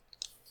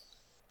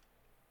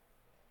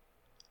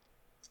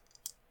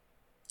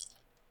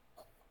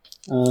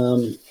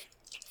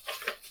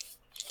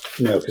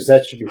 No, because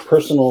that should be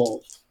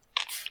personal.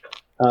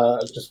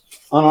 Just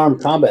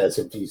unarmed combat is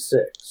a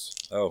D6.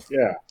 Oh.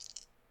 Yeah.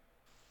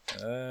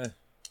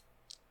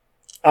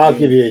 I'll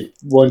give you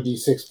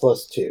 1d6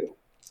 plus 2.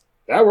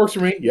 That works for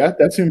me. Yeah,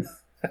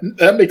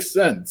 that makes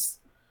sense.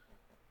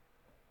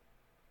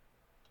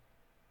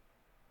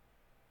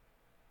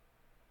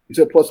 You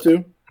said plus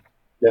 2?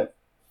 Yep.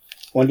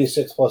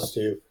 1d6 plus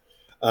 2.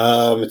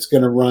 It's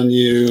going to run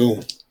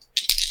you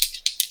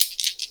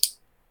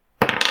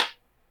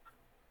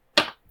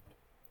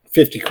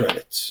 50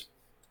 credits.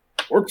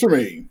 Works for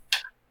me.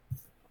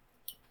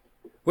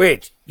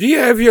 Wait, do you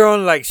have your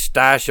own, like,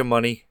 stash of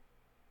money?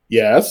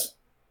 Yes.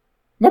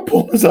 I'm not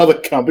pulling this out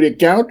of the company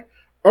account.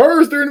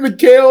 Ernest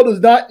McHale does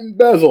not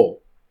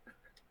embezzle.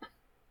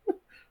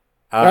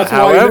 That's why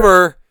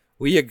However,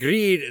 we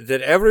agreed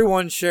that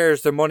everyone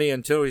shares their money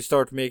until we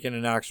start making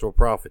an actual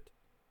profit.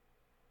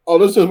 Oh,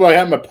 this is what I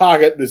have in my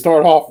pocket to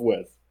start off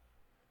with.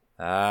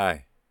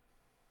 Aye.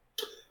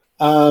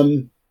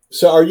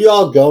 So are you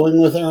all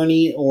going with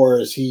Ernie, or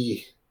is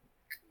he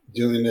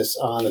doing this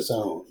on his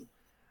own?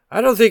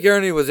 I don't think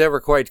Ernie was ever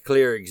quite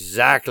clear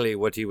exactly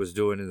what he was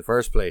doing in the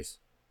first place.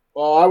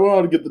 Well, I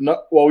wanted to get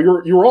the... Well,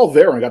 you were all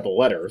there when I got the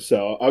letter,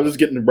 so I was just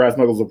getting the brass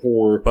knuckles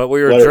before... But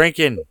we were letter.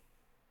 drinking.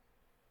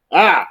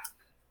 Ah!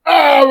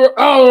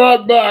 I'll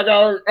right back.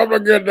 I'm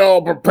going to get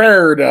all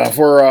prepared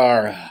for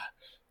our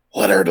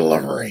letter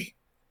delivery.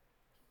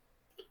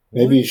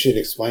 Maybe you should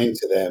explain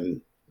to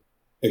them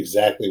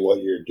exactly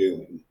what you're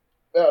doing.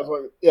 Yeah,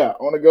 I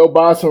want to go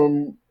buy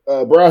some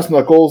brass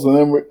knuckles,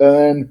 and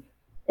then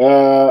I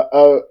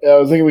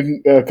was thinking we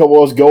can a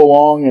couple of us go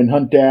along and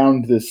hunt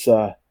down this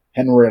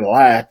Henry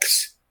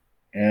Lax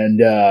and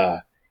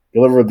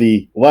deliver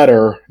the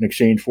letter in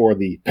exchange for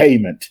the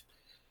payment.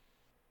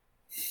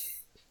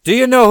 Do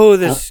you know who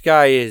this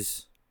guy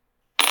is?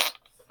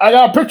 I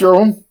got a picture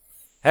of him.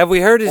 Have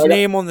we heard his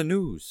name on the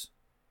news?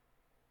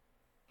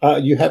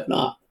 You have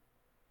not.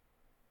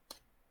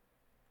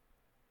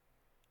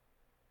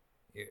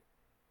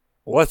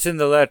 What's in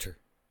the letter?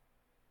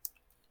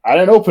 I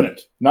didn't open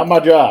it. Not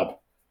my job.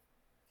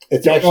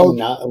 It's actually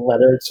not a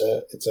letter. It's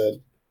a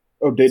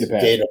data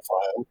pad. Data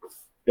file.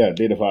 Yeah,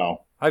 data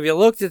file. Have you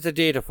looked at the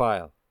data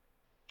file?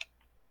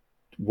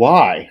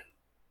 Why?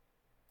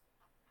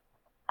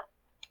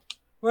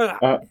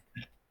 Well,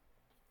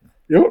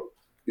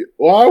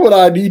 why would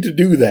I need to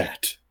do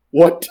that?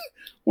 What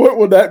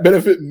would that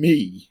benefit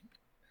me?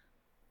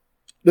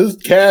 This is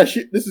cash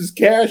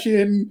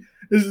in.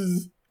 This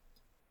is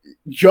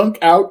junk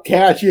out,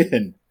 cash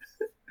in.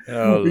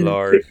 oh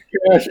Lord.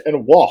 Cash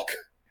and walk.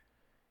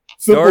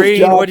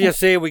 Doreen, what do you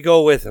say we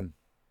go with him?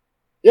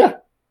 Yeah.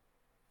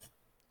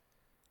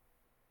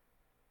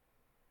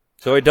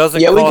 So it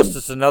doesn't cost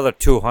us another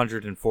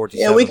 $247.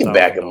 Yeah, we can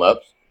back him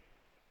up.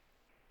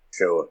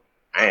 Sure.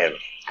 I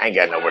ain't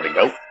got nowhere to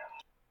go.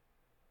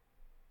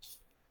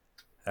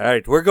 All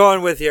right, we're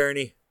going with you,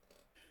 Ernie.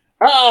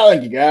 Oh,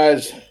 thank you,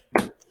 guys.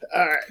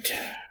 All right.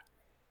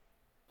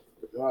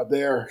 Go out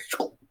there.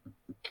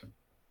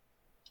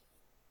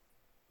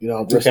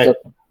 Dressed Okay. up.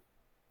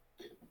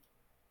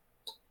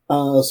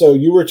 So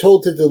you were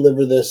told to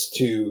deliver this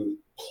to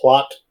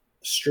Plot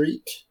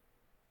Street.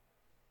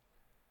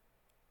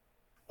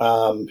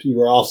 You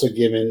were also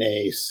given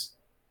a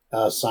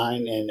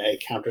sign and a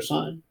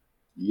countersign.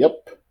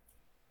 Yep.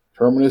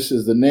 Terminus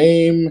is the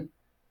name.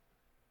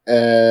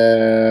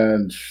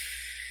 And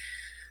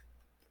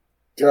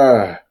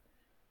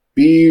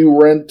B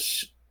rent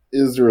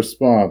is the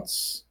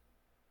response.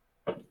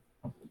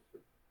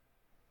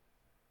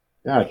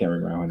 God, I can't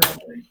remember my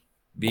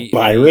name.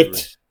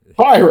 Pirate.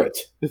 Pirate.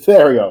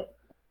 There we go.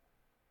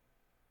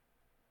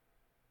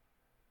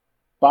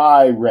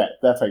 Pirate.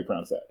 That's how you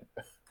pronounce that.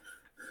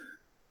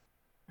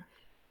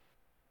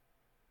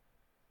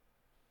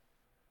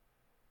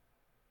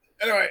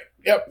 Anyway,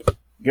 yep.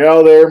 Get out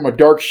of there, my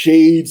dark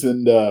shades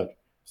and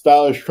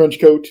stylish trench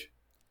coat.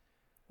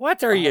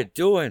 What are you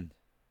doing?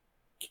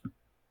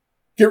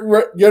 Get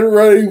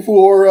ready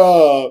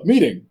for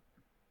meeting.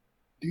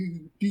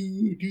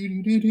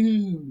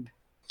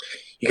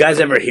 You guys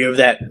ever hear of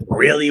that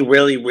really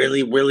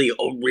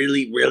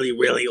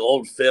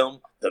old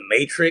film, The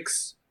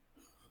Matrix?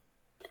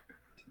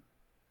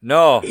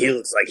 No. He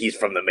looks like he's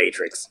from The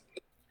Matrix.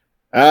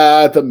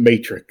 The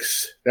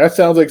Matrix. That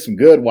sounds like some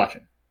good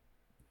watching.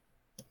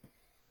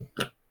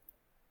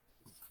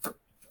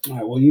 All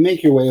right. Well, you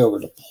make your way over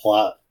to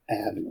Plot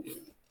Avenue.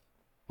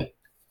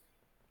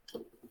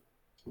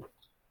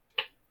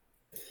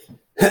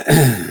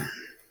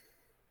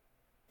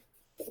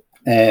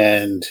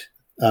 And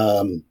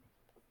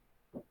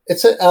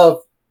it's a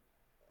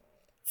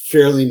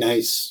fairly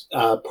nice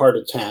part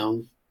of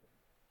town.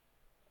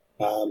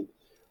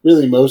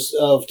 Really, most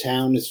of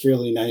town is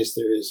fairly nice.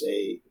 There is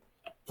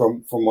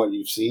from what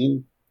you've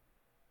seen,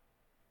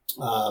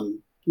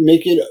 You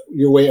make it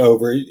your way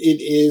over. It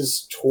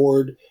is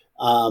toward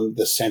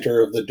the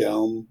center of the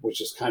dome,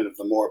 which is kind of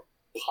the more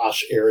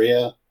posh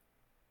area.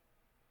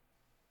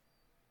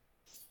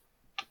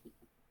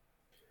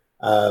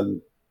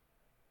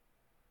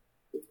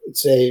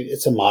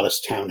 It's a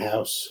modest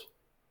townhouse.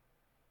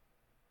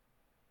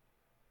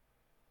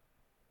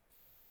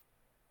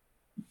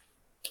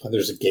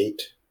 There's a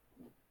gate.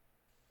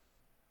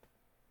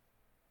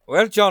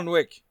 Well, John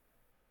Wick,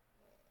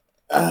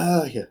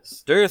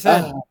 Yes. do your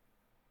thing.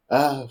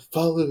 I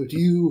followed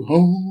you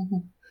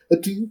home.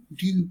 Do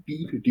do do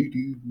do do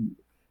do.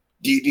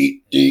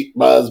 Dee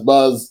buzz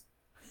buzz.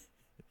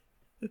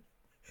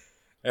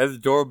 And the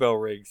doorbell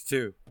rings,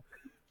 too.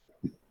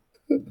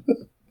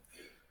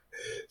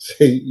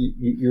 So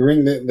you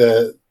ring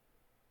the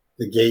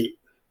gate.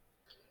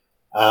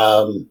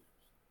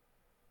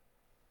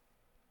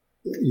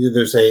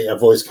 There's a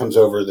voice comes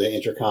over the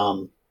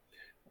intercom.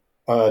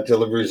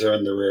 Deliveries are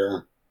in the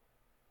rear.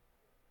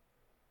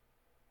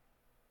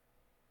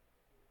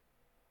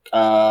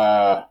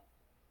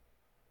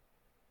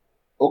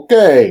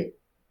 Okay.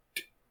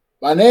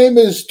 My name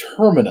is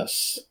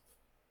Terminus.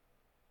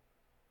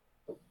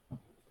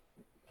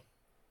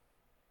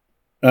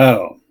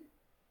 Oh.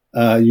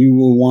 You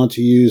will want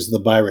to use the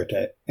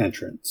Byrate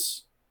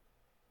entrance.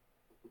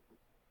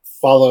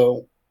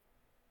 Follow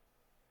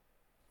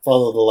the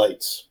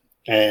lights.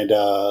 And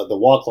the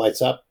walk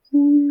lights up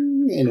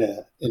in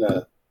a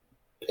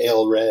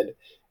pale red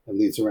and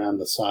leads around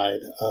the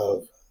side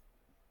of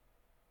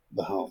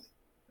the home.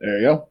 There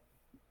you go.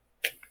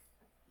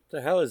 What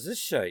the hell is this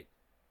shite?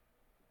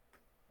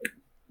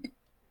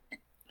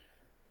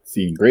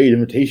 See, great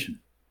invitation.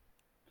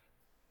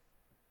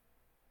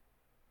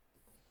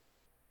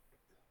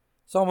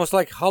 It's almost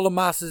like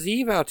Holomas's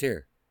Eve out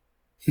here.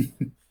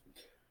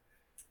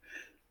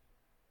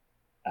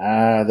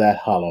 That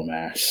hollow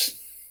mass.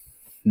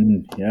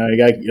 Yeah,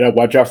 you gotta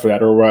watch out for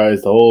that,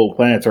 otherwise the whole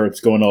planet starts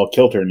going all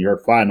kilter and you're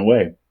flying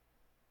away.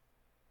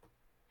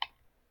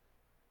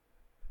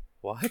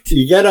 What?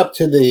 You get up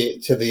to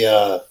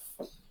the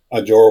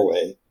a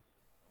doorway.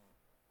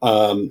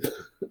 Under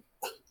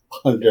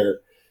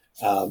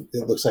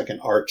it looks like an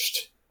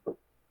arched.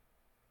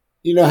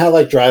 You know how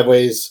like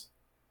driveways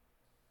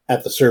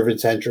at the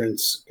servants'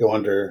 entrance go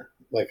under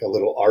like a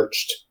little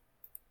arched.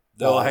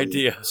 No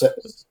idea.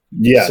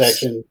 Yes.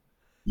 Section.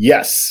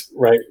 Yes.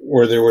 Right,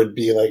 where there would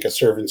be like a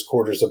servant's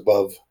quarters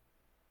above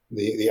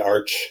the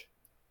arch.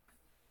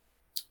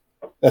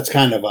 That's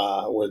kind of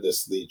where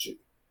this leads you.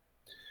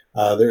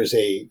 There's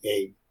a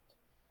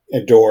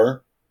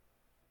door.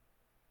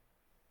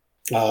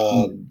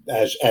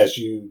 As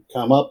you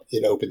come up,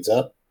 it opens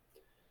up.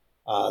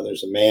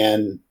 There's a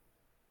man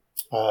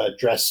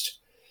dressed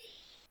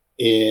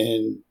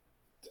in.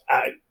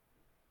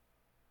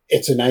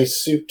 It's a nice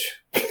suit.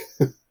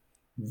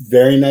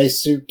 Very nice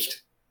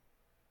suit.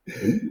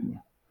 Ooh.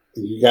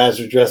 You guys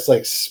are dressed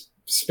like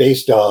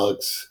space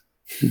dogs.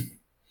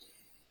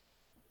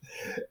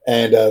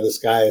 And this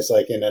guy is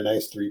like in a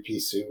nice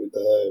 3-piece suit with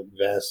a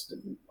vest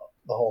and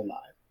the whole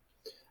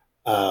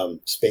nine.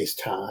 Space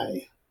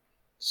tie,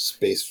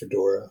 space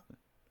fedora.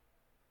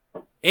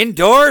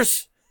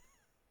 Indoors?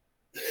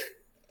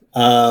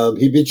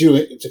 He bids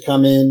you to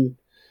come in,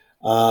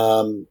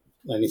 and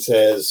he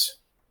says,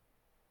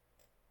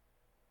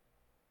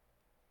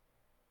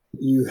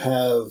 "You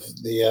have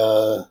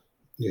the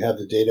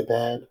data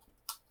pad."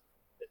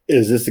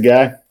 Is this the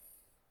guy?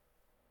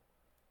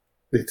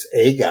 It's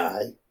a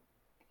guy.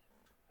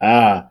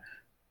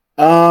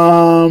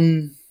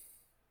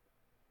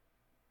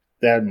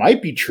 That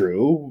might be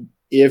true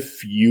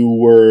if you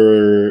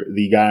were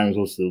the guy I'm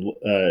supposed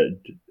to.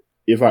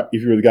 If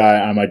you were the guy,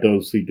 I might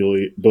see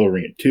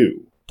delivering it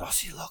to. Does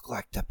he look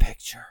like the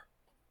picture?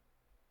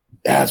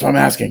 That's what I'm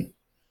asking.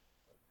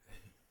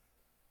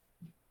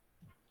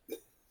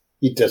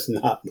 He does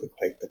not look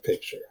like the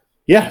picture.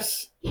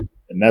 Yes,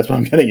 and that's what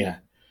I'm getting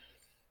at.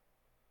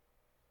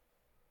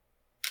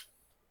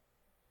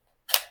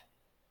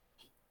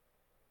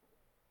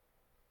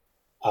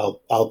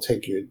 I'll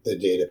take the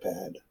data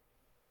pad.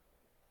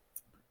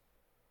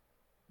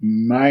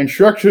 My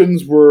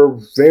instructions were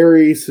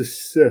very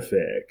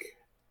specific.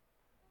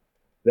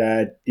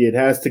 That it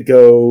has to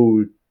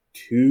go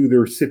to the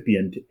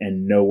recipient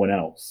and no one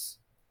else.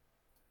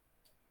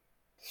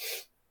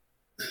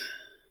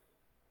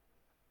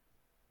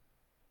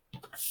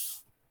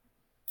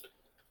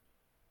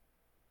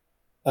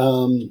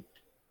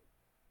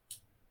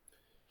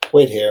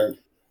 Wait here.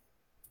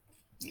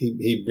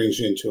 He brings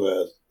you into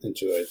a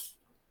I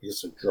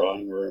guess a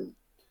drawing room.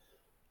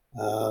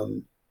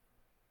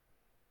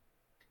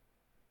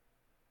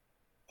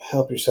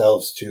 Help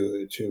yourselves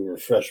to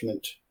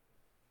refreshment.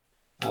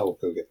 I will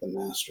go get the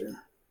master.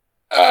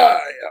 Yeah.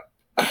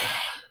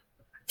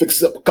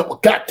 Fix up a couple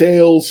of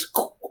cocktails,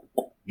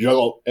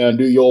 juggle, and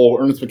do your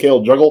Ernest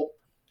McHale juggle.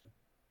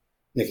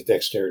 Make a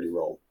dexterity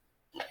roll.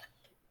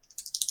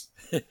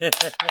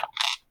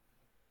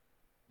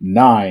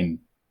 9.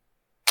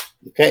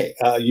 Okay,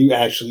 you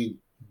actually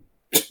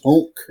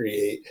don't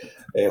create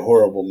a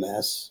horrible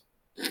mess.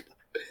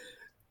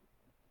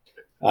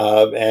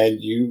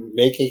 and you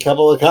make a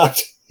couple of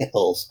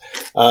cocktails.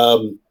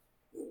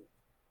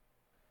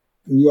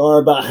 You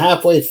are about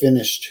halfway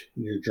finished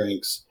your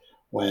drinks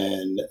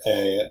when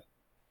the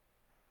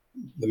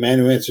man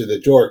who answered the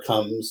door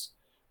comes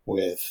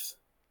in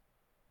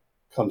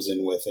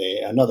with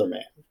another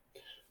man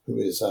who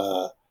is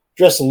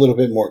dressed a little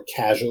bit more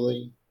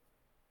casually.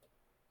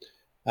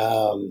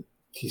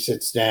 He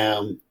sits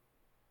down.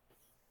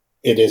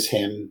 It is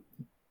him.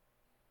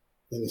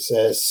 And he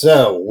says,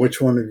 "So,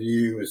 which one of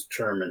you is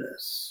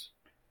Terminus?"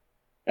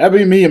 That'd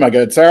be me, my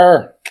good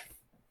sir.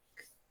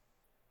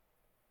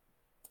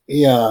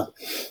 Yeah.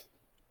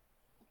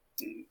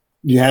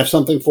 You have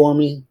something for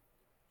me?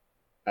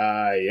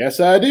 Yes,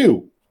 I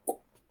do.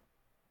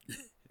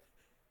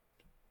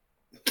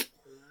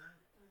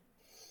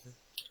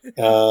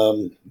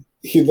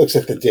 He looks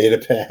at the data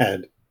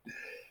pad.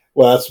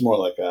 Well, that's more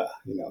like a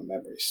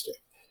memory stick.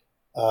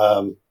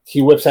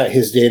 He whips out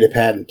his data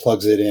pad and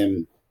plugs it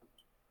in.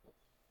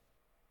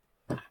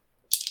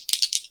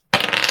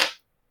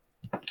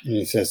 And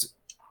he says,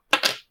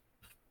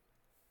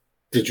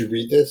 "Did you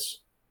read this?"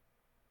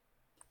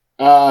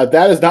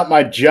 That is not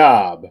my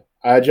job.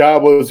 My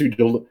job was to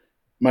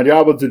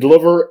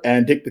deliver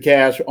and take the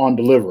cash on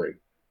delivery.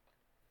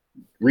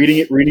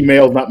 Reading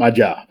mail is not my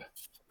job.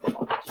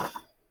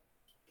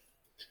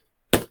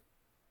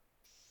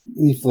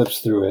 He flips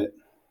through it.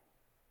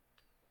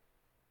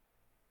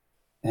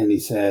 And he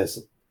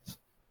says,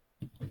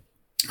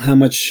 "How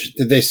much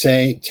did they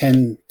say?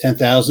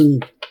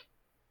 10,000?"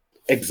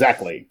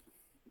 Exactly.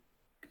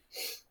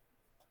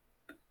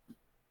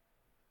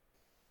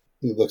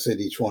 He looks at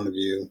each one of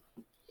you.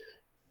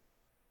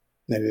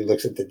 Then he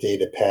looks at the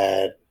data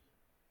pad.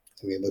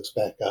 And he looks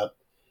back up.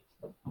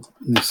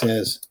 And he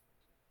says,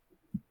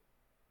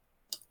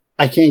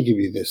 "I can't give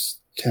you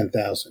this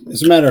 10,000.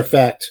 As a matter of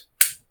fact,"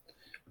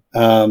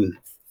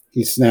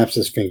 he snaps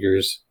his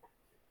fingers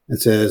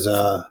and says,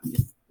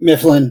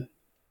 "Mifflin,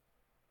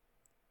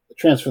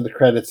 transfer the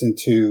credits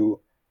into,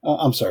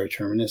 I'm sorry,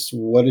 Terminus.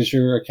 What is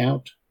your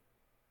account?"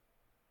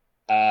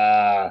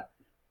 I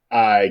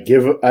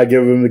give him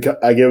an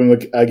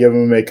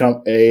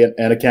account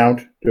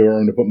for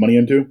him to put money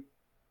into.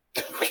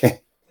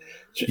 Okay.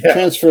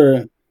 Yeah.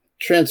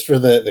 Transfer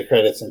the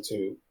credits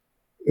into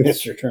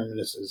Mr.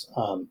 Terminus's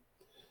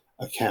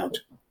account.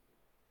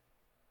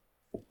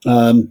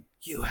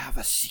 You have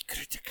a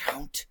secret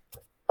account?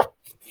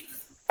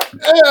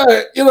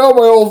 My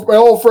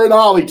old friend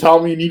Ollie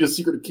told me you need a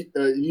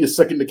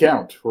second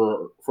account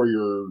for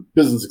your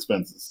business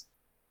expenses.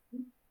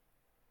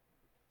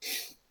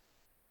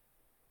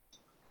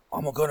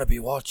 I'm gonna be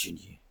watching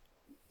you.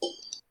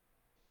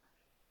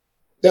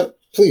 No,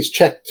 please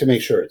check to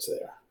make sure it's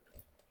there.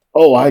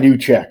 Oh, I do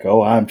check.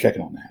 Oh, I'm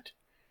checking on that.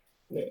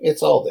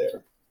 It's all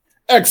there.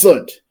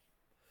 Excellent.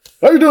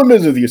 How are you doing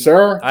business with you,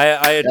 sir?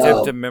 I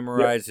attempt to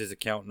memorize his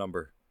account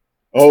number.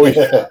 Oh,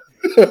 yeah.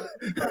 He's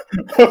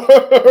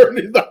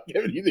not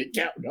giving you the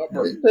account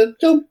number.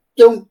 Don't,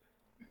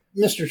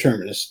 Mr.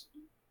 Terminus,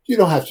 you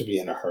don't have to be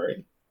in a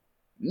hurry.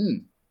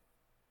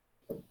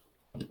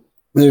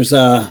 There's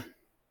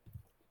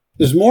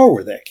more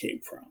where that came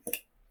from.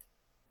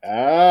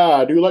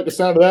 I do like the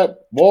sound of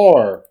that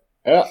more.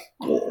 Yeah.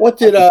 What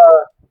did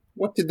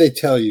they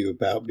tell you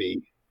about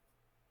me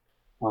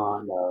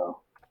on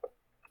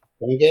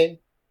Renegade?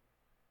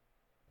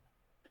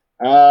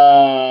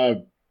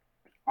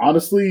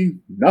 Honestly,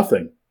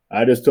 nothing.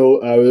 I was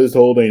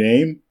told a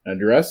name,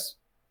 address,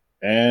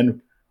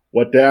 and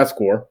what to ask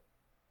for,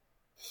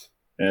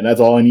 and that's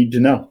all I need to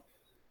know.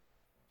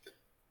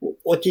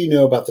 What do you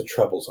know about the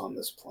troubles on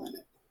this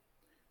planet?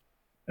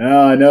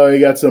 I know you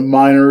got some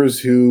miners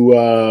who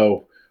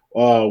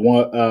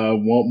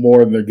want more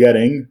than they're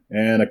getting,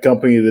 and a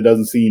company that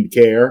doesn't seem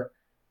to care,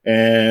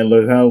 and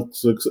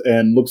looks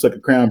like a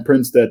crown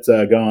prince that's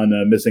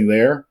gone missing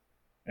there,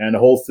 and the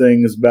whole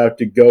thing is about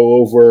to go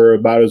over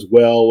about as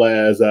well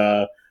as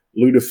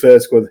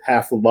Lutefisk with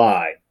half a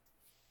lie.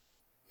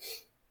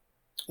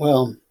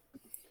 Well,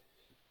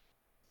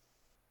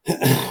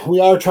 we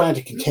are trying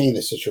to contain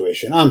the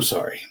situation. I'm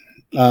sorry.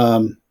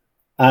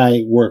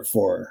 I work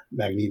for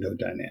Magneto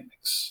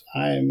Dynamics.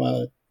 I'm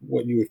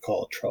what you would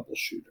call a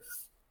troubleshooter.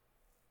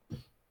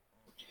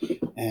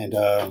 And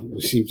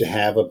we seem to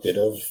have a bit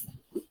of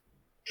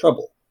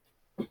trouble.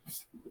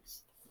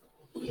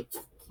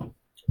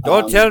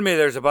 Don't tell me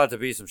there's about to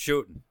be some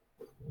shooting.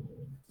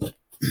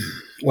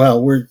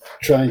 Well, we're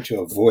trying to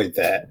avoid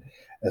that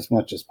as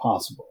much as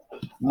possible.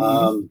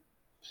 The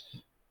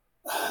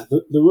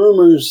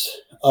rumors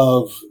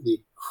of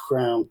the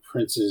Crown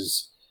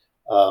Prince's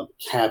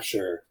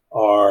capture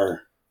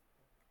are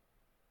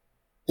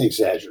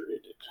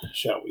exaggerated,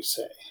 shall we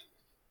say.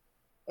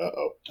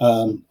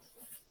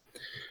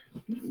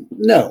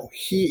 No,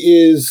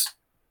 he is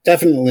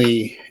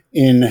definitely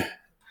in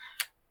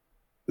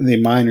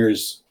the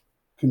miners'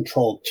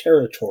 controlled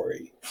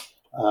territory.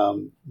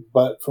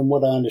 But from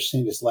what I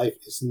understand, his life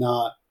is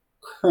not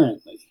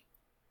currently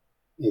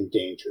in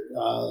danger.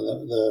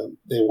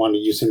 They want to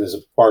use him as a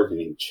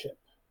bargaining chip.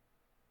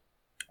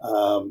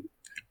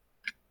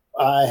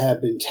 I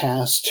have been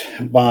tasked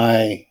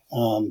by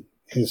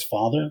his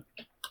father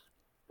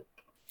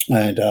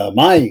and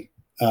my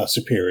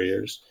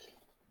superiors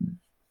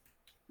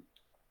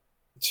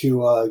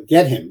to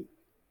get him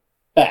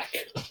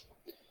back.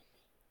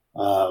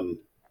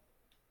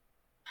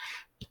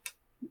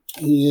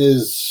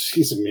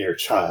 He's a mere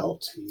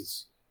child.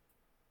 He's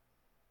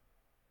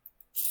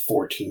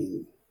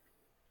 14.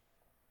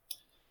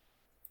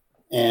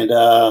 And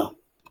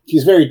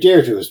he's very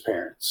dear to his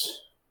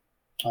parents.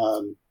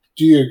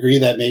 Do you agree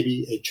that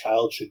maybe a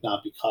child should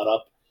not be caught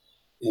up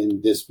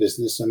in this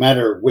business, no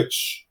matter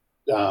which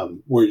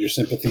where your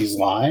sympathies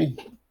lie?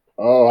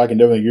 Oh, I can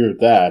definitely agree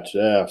with that.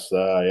 Yes,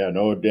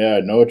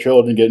 no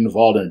children get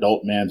involved in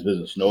adult man's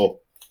business. No.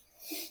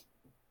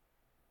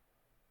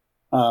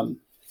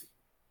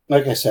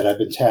 Like I said, I've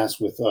been tasked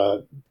with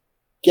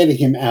getting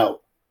him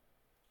out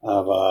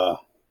of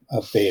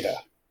Beta.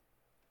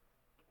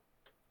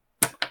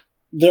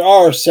 There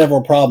are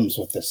several problems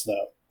with this,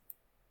 though.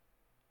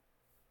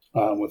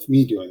 With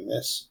me doing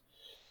this,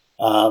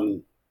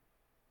 I'm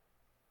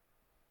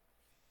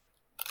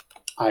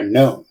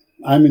known.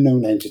 I'm a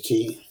known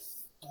entity.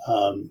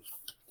 And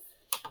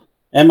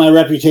my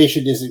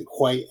reputation isn't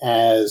quite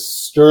as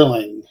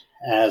sterling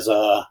as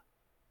the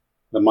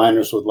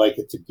miners would like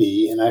it to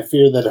be. And I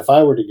fear that if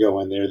I were to go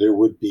in there, there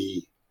would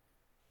be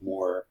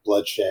more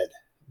bloodshed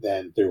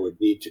than there would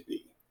need to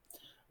be. I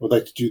would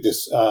like to do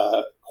this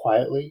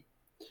quietly.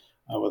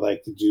 I would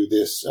like to do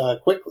this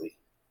quickly.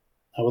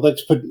 I would like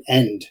to put an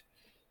end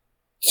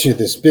to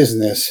this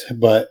business,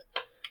 but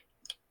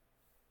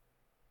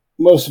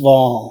most of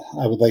all,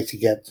 I would like to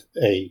get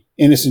a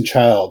innocent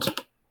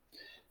child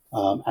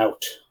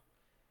out.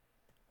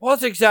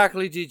 What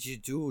exactly did you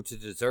do to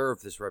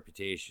deserve this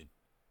reputation?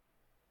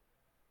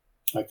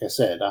 Like I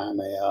said,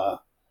 I'm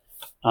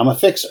a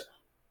fixer.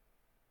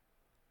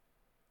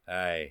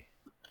 Aye.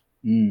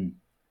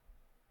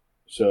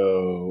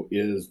 So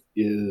is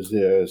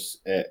this?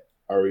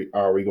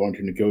 Are we going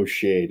to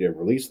negotiate a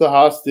release the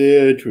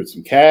hostage with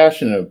some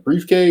cash and a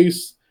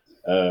briefcase?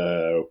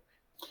 Or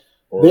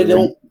They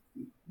don't.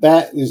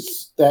 That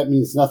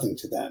means nothing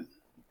to them.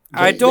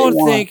 I don't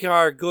think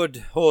our good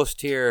host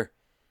here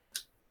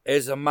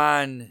is a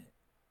man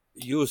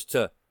used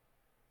to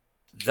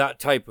that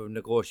type of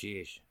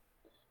negotiation.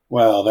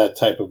 Well, that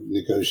type of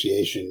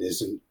negotiation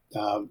isn't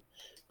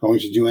going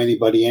to do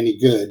anybody any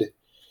good.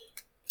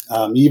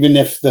 Even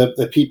if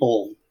the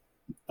people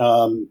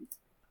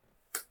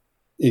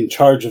in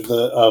charge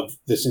of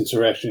this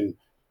insurrection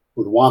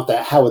would want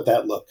that, how would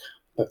that look?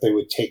 That they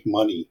would take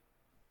money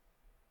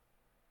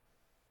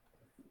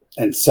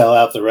and sell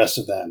out the rest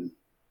of them.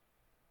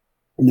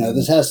 No,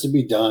 this has to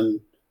be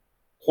done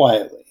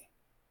quietly.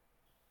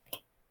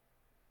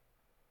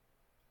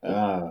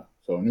 So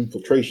an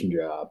infiltration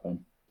job.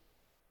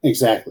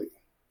 Exactly.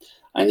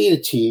 I need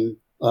a team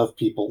of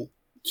people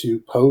to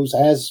pose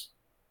as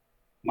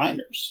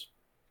miners.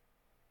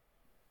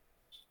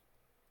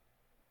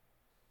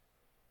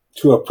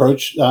 To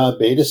approach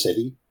Beta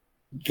City,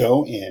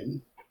 go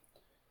in,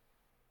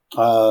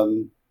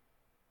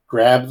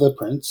 grab the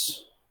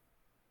prince,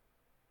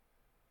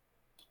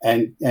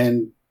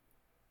 and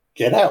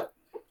get out.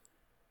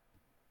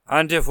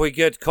 And if we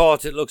get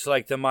caught, it looks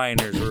like the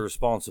miners were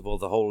responsible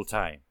the whole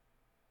time.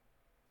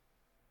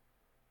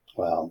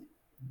 Well,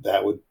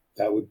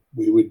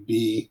 we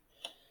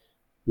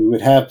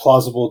would have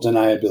plausible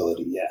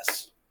deniability,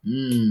 yes.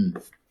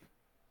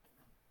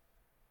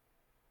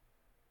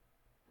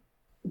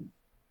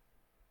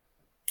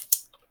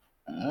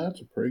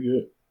 That's a pretty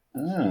good.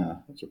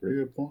 That's a pretty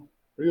good plan.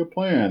 Pretty good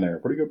plan there.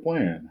 Pretty good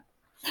plan.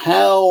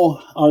 How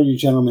are you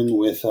gentlemen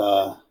with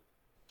how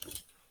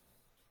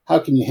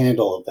can you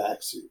handle a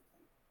vac suit?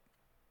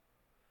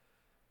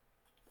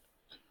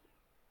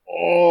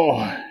 Oh,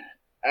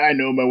 I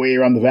know my way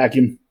around the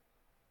vacuum.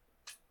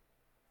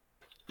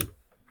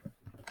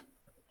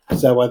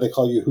 Is that why they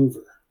call you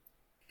Hoover?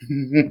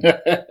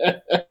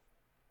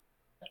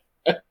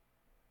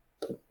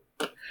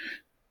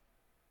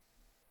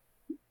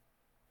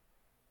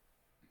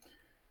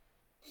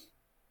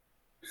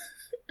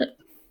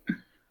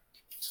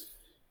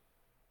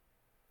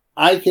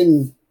 I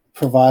can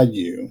provide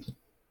you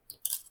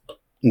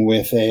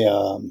with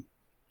a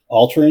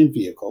all-terrain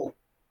vehicle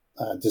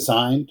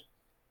designed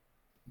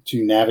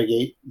to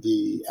navigate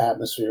the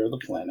atmosphere of the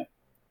planet.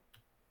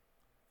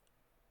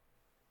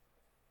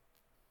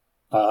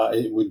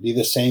 It would be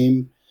the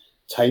same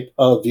type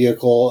of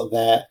vehicle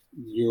that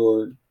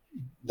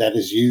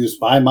is used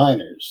by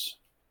miners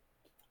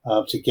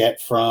to get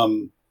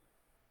from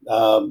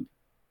the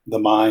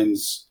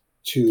mines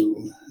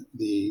to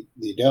the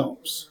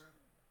domes.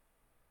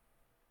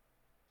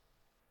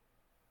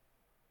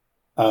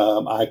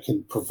 I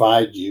can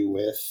provide you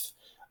with,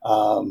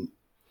 and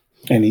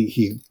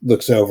he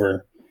looks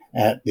over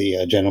at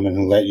the gentleman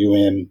who let you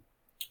in,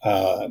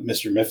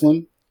 Mr.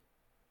 Mifflin,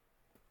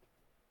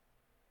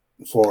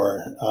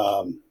 for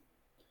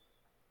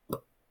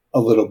a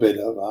little bit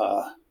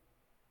of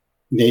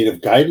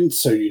native guidance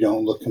so you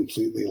don't look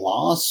completely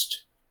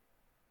lost.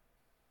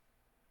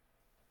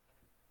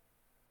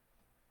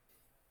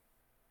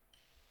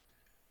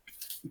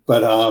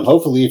 But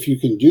hopefully, if you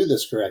can do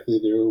this correctly,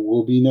 there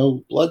will be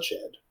no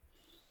bloodshed.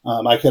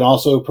 I can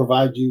also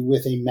provide you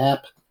with a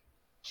map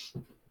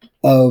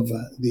of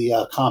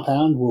the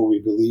compound where we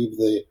believe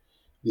the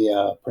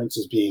prince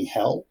is being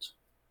held.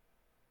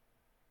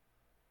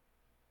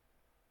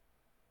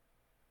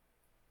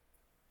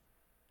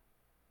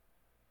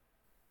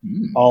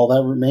 All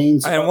that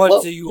remains. And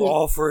what do you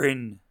offer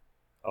in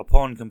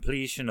upon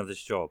completion of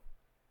this job?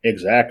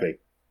 Exactly.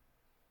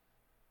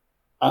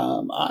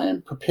 I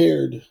am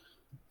prepared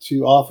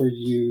to offer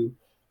you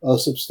a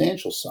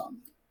substantial sum.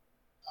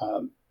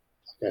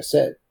 Like I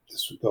said,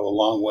 this would go a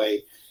long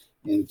way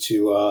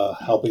into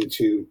helping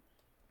to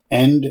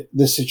end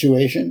the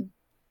situation.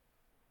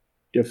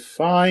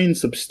 Define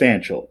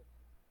substantial.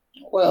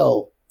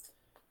 Well,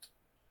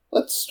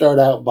 let's start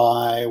out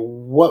by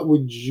what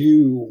would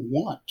you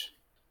want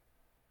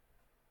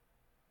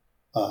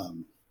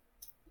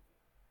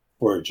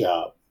for a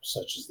job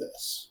such as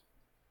this?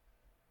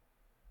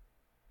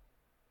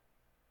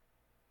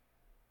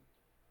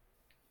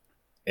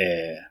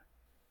 Yeah.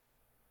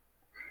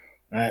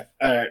 All right.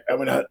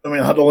 I'm gonna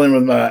huddle in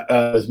with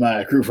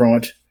my crew for a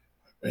moment.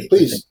 Wait,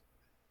 Please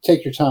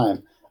take your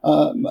time.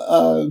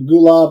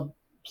 Gulab,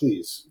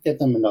 please get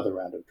them another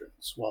round of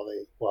drinks while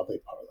they parlay.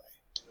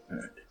 All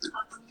right.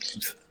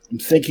 I'm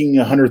thinking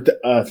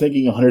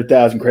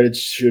 100,000 credits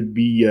should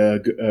be a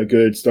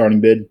good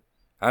starting bid.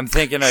 I'm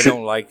thinking I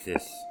don't like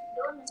this.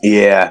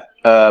 Yeah.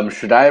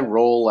 Should I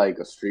roll like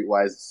a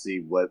streetwise to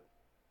see what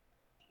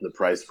the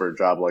price for a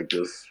job like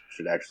this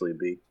should actually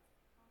be?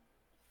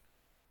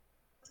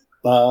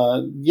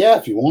 Yeah,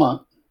 if you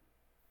want.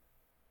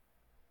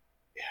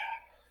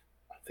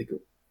 I think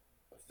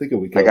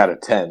we could. I got a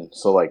 10.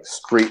 So like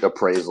street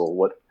appraisal,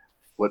 what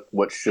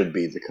should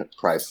be the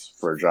price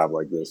for a job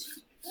like this?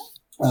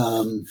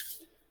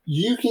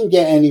 You can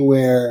get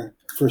anywhere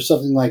for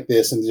something like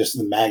this, and just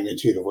the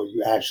magnitude of what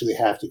you actually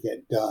have to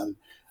get done,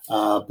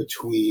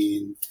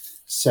 between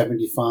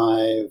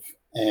 75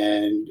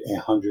 and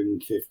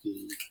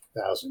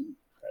 150,000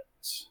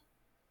 credits.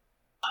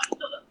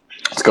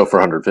 Let's go for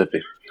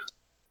 150.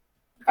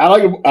 I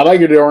like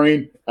it,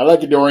 Doreen.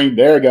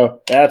 There you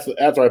go. That's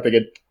what I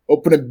figured.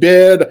 Open a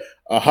bid,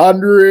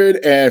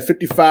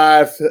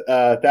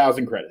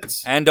 155,000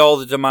 credits, And all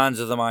the demands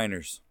of the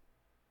miners.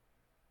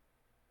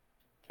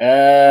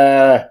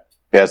 Yeah,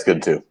 that's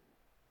good too.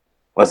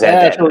 Let's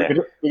add that. Sure,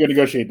 we can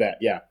negotiate that.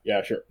 Yeah,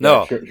 sure.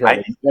 No, sure.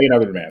 Making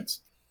other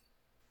demands.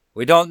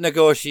 We don't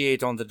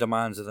negotiate on the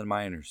demands of the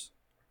miners.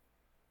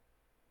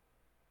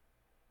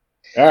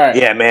 All right.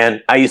 Yeah,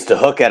 man. I used to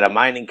hook at a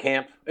mining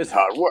camp. It's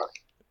hard work.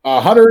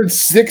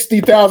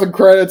 160,000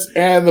 credits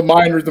and the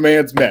miners'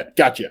 demands met.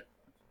 Gotcha.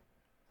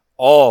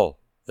 All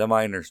the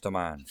miners'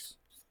 demands.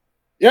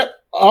 Yep.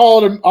 All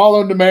them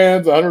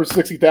demands,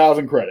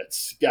 160,000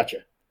 credits. Gotcha.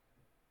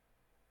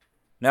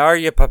 Now, are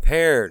you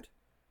prepared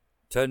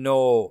to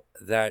know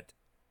that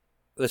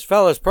this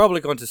fella's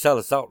probably going to sell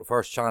us out the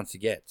first chance he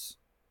gets?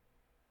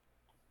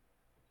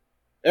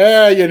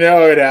 Yeah,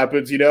 it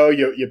happens.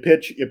 You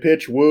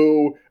pitch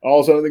woo. All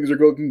of a sudden things are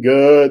looking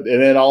good,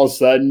 and then all of a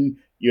sudden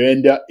you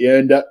end up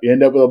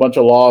with a bunch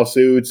of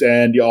lawsuits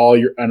and all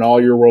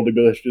your worldly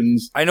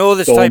positions. I know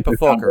this type of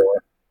fucker.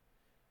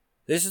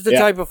 This is the Yeah.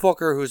 type of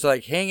fucker who's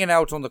like hanging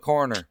out on the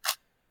corner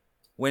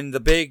when the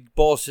big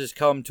bosses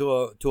come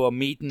to a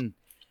meeting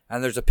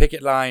and there's a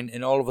picket line,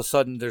 and all of a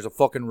sudden there's a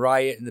fucking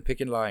riot in the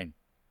picket line.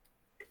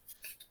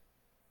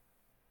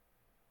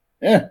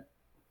 Yeah.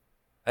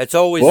 It's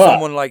always What?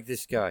 someone like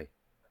this guy.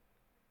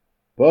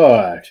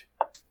 But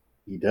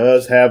he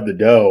does have the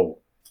dough,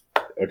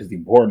 which is the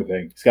important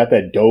thing. He's got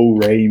that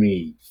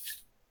do-re-mi.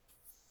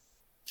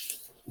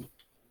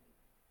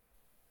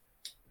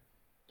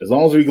 As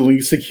long as we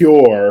can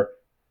secure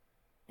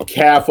a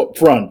calf up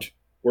front,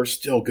 we're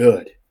still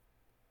good.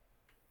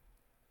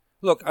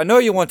 Look, I know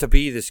you want to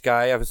be this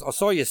guy. I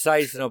saw you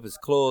sizing up his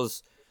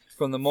clothes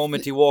from the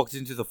moment he walked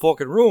into the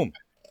fucking room.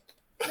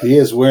 He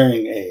is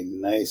wearing a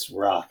nice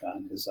rock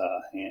on his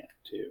hand,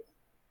 too.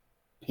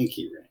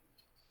 Pinky ring.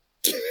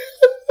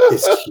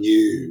 It's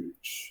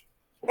huge.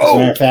 As a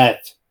matter of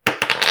fact,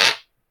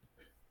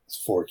 it's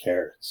 4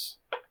 carats.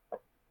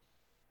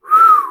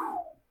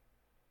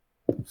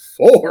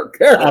 4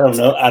 carats. I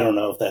don't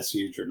know if that's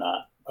huge or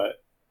not,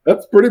 but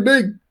That's pretty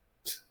big.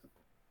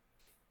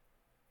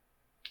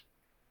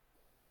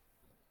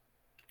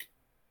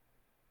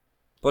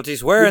 But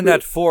he's wearing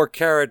that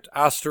 4-carat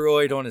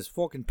asteroid on his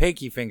fucking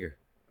pinky finger.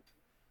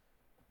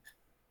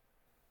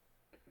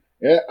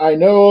 Yeah, I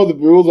know the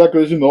rules of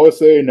acquisition always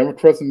say never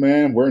trust a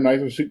man wearing a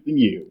nicer suit than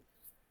you.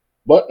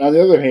 But on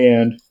the other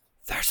hand,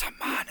 There's a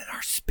man in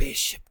our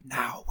spaceship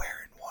now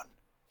wearing one.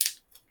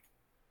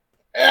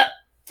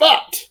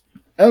 but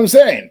I'm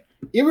saying,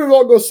 even if it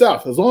all goes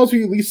south, as long as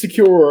we at least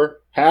secure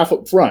half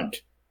up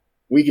front,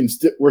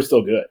 we're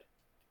still good.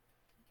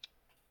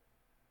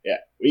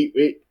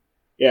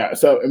 Yeah,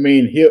 so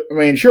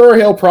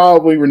he'll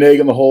probably renege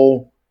on the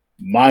whole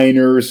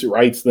miners'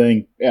 rights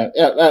thing. Yeah,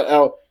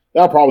 that'll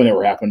probably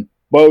never happen.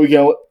 But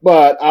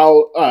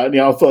I'll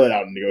throw that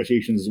out in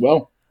negotiations as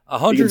well.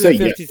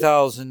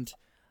 150,000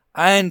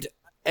 And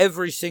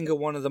every single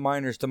one of the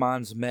miners'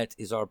 demands met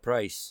is our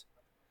price.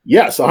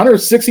 Yes,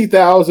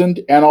 160,000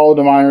 and all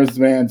the miners'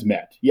 demands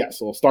met. Yes,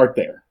 we'll start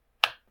there.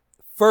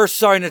 First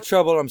sign of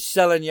trouble, I'm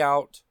selling you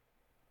out.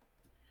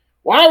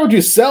 Why would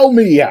you sell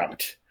me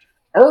out?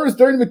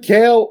 Ernest Ernie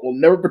McHale will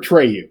never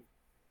betray you.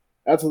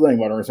 That's the thing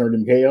about Ernest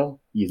Ernie McHale.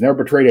 He's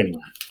never betrayed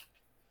anyone.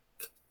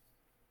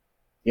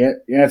 Yeah,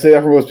 I'd say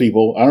that for most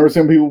people. I don't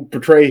understand people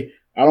betray.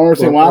 I don't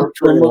understand why I'm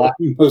betraying a lot.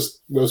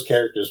 Most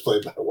characters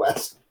played by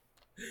Wes.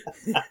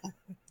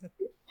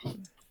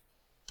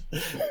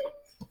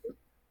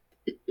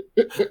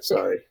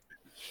 Sorry.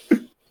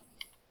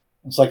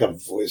 It's like a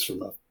voice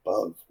from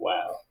above.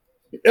 Wow.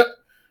 Yep.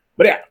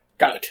 But yeah,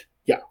 got it.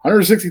 Yeah,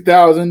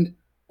 160,000.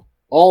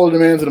 All the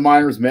demands of the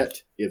miners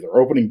met is their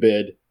opening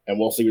bid, and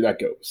we'll see where that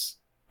goes.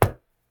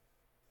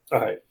 All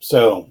right.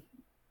 So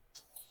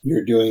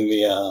you're doing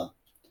the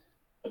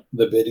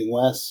bidding,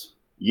 Wes.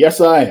 Yes,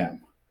 I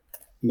am.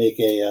 Make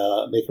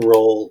a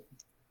roll.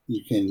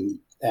 You can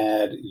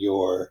add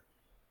your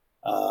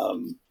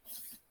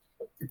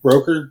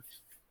broker.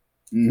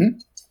 Mm-hmm.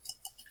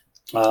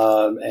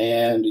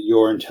 And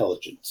your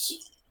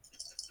intelligence.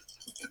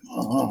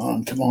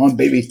 Come on,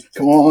 baby.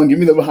 Come on, give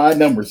me them high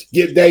numbers.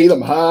 Give Dave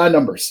them high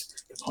numbers.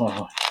 Come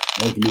on,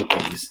 make me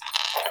please.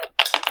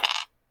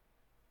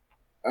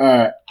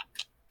 All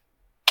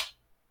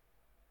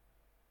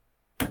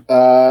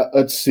right.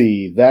 Let's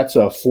see. That's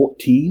a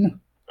 14.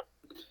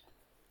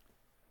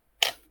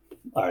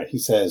 All right. He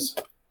says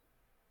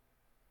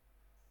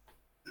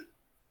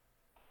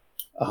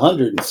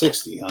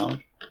 160, huh?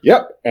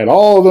 Yep, and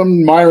all of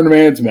them minor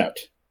demands met.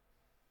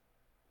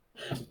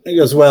 He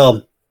goes,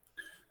 well,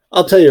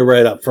 I'll tell you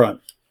right up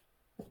front.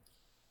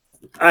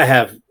 I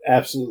have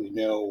absolutely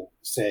no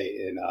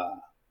say in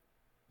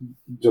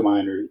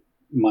the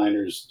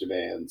miners'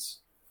 demands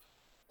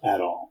at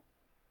all.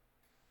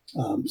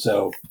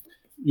 So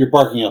you're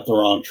barking up the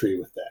wrong tree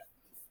with that.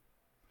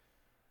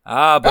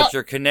 But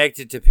you're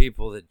connected to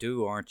people that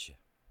do, aren't you?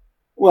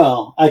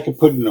 Well, I could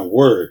put in a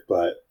word,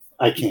 but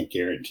I can't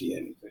guarantee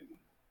anything.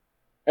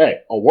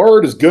 Hey, a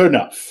word is good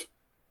enough.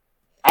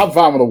 I'm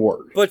fine with a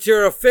word. But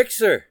you're a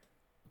fixer.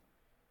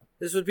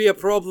 This would be a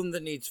problem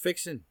that needs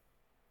fixing.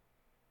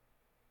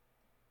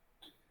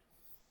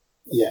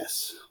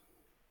 Yes.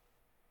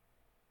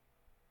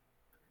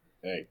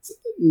 Hey. It's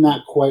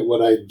not quite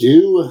what I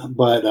do,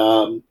 but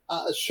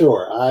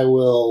sure, I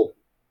will.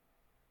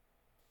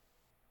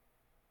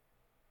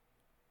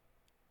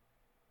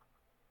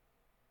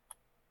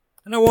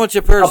 And I want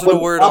your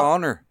personal word of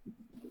honor.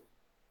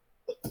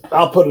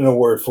 I'll put in a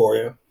word for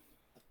you.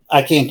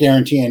 I can't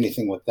guarantee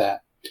anything with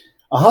that.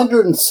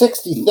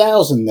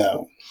 160,000,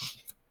 though.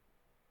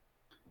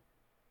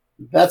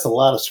 That's a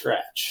lot of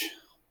scratch.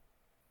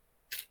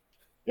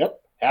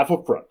 Yep, half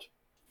up front.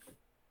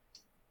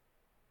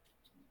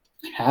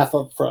 Half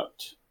up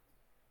front.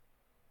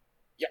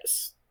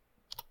 Yes.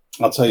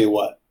 I'll tell you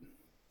what.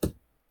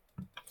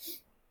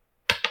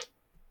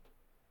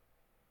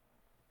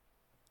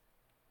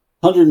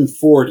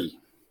 $140.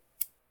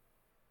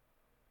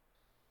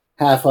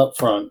 Half up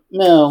front.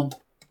 No.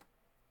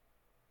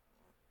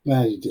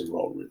 Well, you did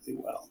roll really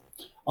well.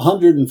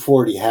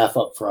 140 half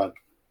up front.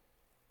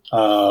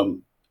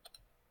 Guleb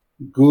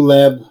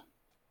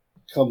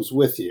comes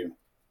with you.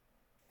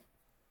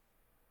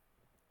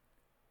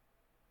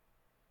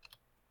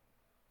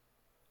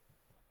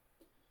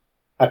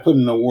 I put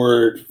in a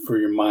word for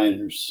your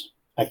miners.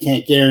 I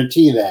can't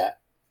guarantee that.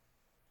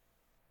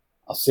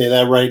 I'll say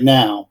that right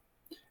now.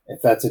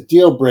 If that's a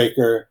deal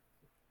breaker,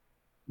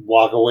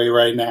 walk away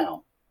right now.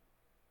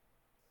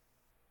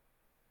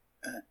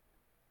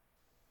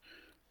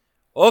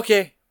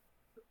 Okay.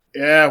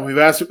 Yeah, we've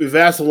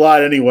asked a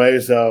lot anyway,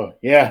 so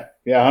yeah,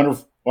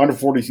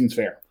 140 seems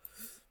fair.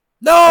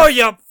 No,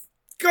 you...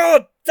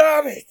 God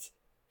damn it!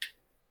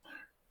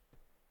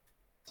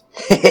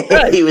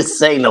 He was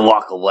saying to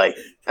walk away.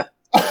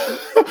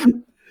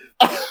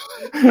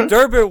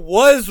 Durbin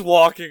was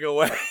walking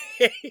away.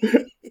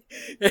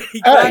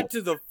 He got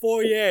to the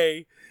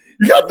foyer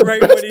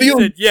right when he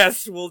said,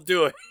 yes, we'll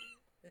do it.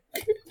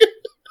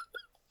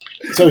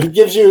 So he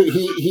gives you,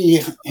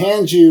 he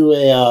hands you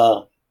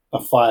a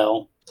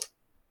file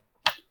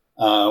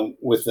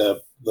with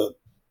the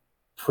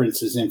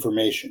prince's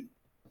information.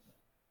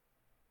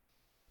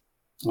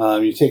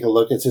 You take a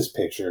look at his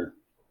picture.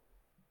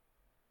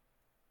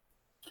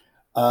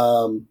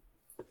 The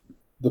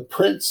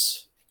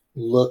prince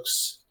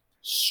looks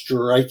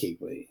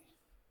strikingly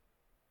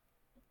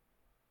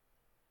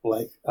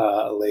like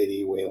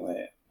Lady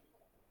Wayland.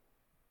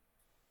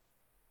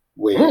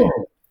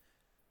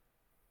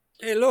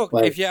 Hey, look,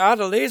 if you add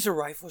a laser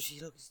rifle,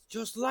 she looks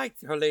just like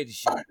her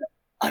ladyship.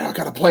 I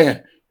got a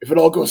plan. If it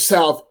all goes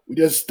south, we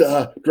just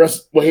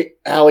wait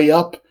Allie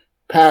up,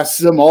 pass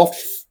him off,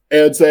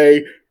 and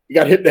say, you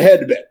got hit in the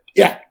head a bit.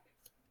 Yeah.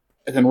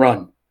 And then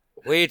run.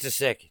 Wait a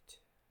second.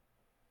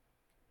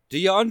 Do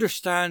you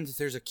understand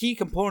there's a key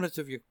component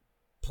of your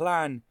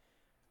plan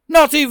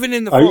not even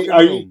in the fucking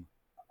room?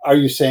 Are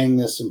you saying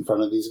this in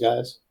front of these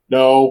guys?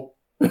 No.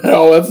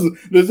 Oh,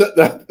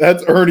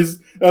 that's Ernest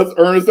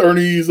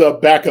Ernie's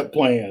backup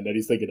plan that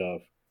he's thinking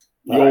of.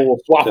 The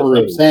old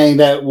swapperoo. I'm saying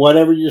that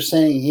whatever you're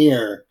saying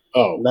here,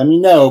 let me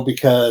know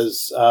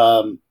because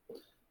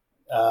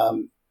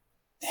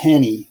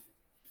Henny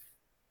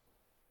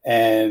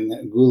and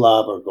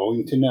Gulab are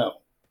going to know.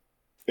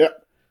 Yeah,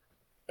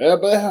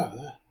 but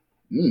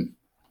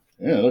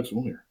it looks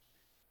familiar.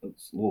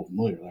 Looks a little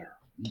familiar there.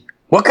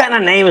 What kind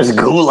of name is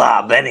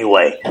Gulab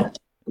anyway?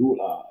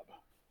 Gulab.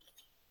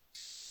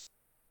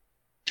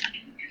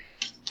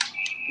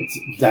 It's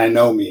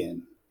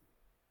Dinomian.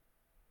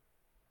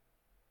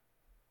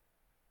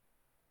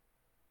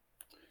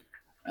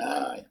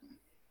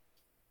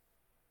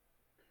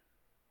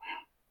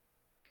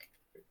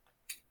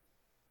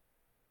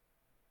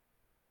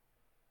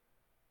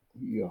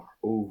 We are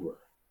over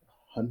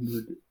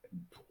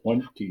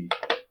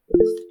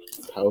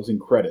 120,000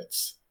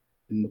 credits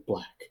in the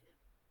black.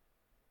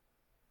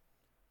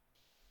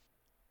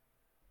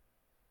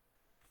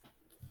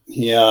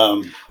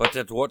 But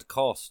at what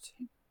cost?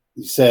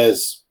 He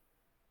says,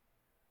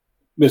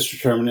 Mr.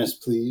 Terminus,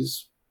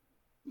 please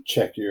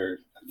check your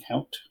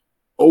account.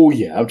 Oh,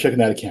 yeah, I'm checking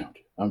that account.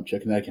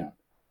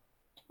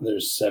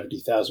 There's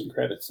 70,000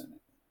 credits in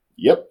it.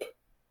 Yep,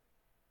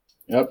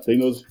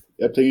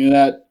 taking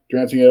that,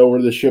 transferring it over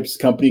to the ship's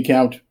company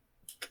account.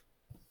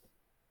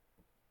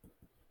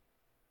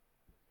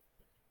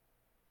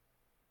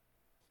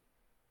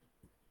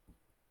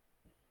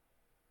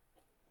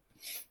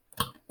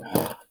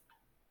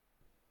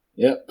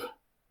 Yep.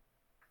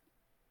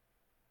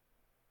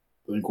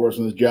 Then, of course,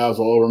 when this job's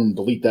all over, and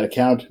delete that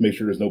account. Make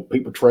sure there's no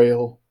paper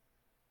trail.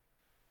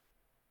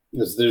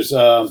 Because there's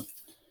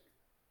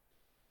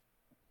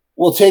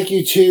we'll take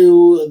you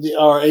to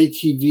our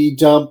ATV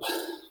dump.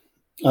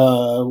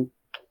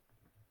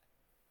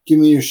 Give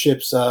me your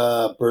ship's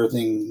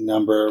berthing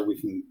number.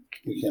 We can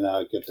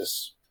get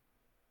this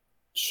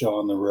show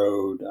on the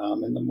road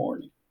in the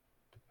morning.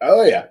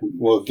 Oh yeah,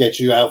 we'll get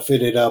you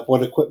outfitted up.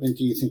 What equipment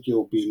do you think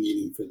you'll be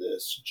needing for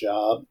this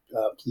job?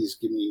 Please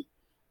give me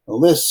a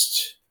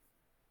list.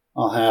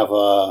 I'll have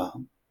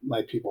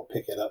my people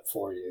pick it up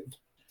for you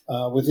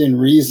within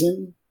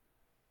reason.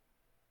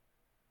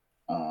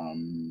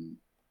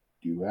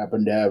 Do you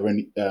happen to have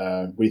any?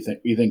 What do you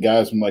think? You think,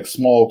 guys, some like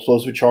small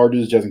explosive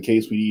charges, just in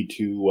case we need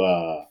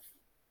to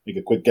make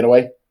a quick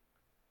getaway?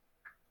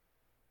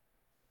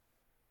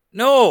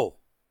 No,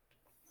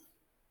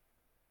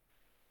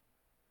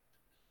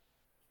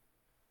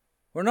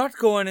 we're not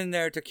going in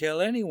there to kill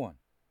anyone.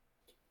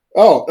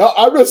 Oh,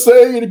 I'm just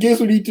saying, in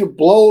case we need to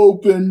blow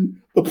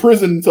open the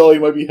prison cell he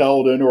might be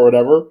held in or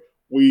whatever,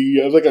 we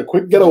have like a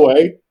quick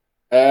getaway.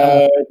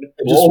 And I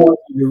just want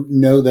you to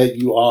know that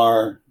you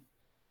are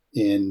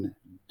in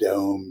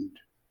domed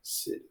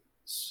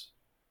cities.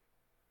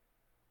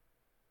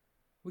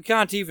 We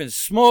can't even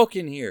smoke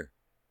in here.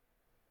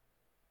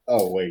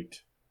 Oh,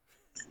 wait.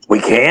 We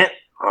can't?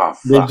 Oh,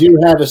 fuck. They do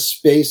have a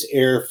space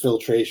air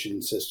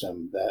filtration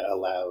system that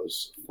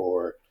allows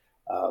for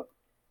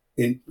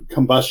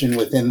combustion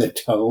within the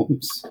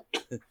domes.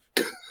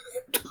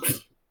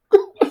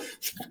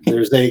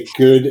 There's a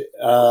good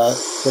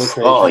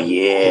filtration. Oh,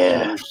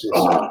 yeah.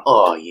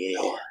 Oh,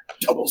 yeah.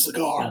 Double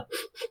cigar.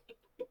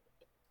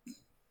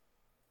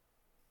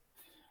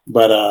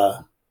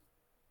 But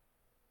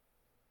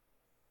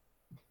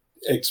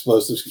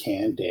explosives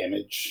can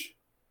damage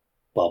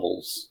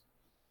bubbles.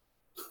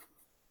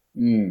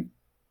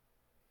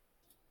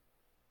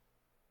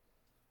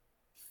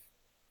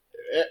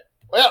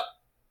 Well,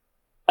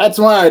 that's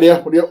my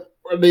idea. What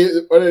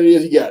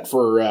ideas you got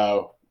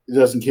for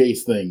just in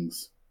case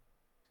things?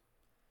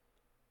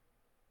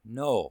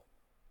 No.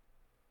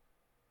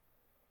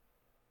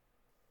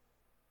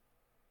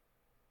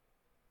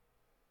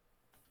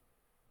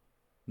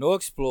 No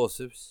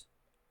explosives.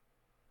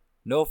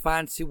 No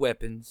fancy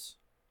weapons.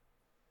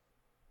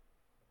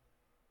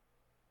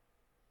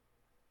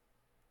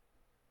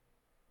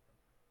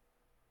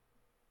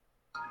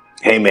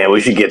 Hey, man, we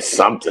should get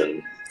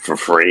something for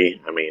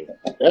free. I mean,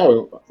 yeah,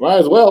 we might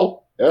as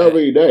well. That'll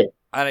be a day.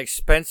 An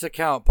expense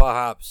account,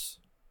 perhaps.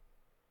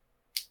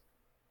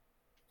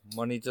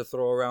 Money to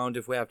throw around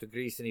if we have to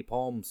grease any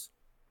palms.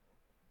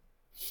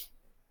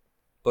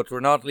 But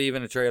we're not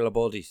leaving a trail of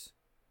bodies.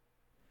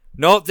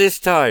 Not this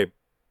time.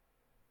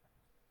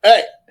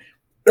 Hey,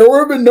 there would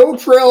have been no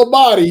trail of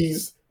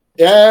bodies.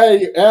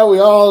 Yeah, we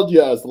all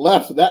just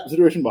left that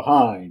situation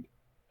behind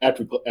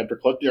after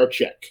collecting our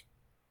check.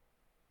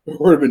 There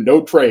would have been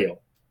no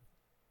trail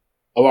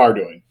of our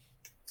doing.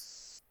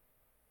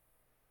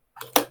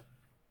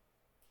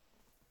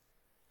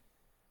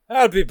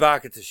 I'll be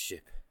back at the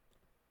ship.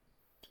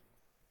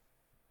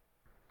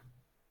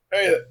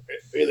 Hey,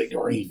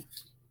 Doreen.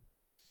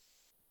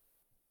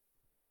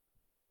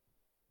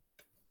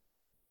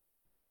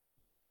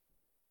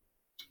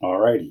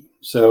 Alrighty.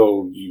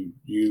 So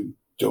you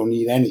don't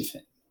need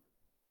anything.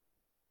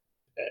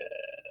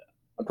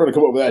 I'm trying to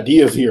come up with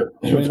ideas here.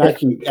 I mean, I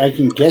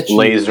can get you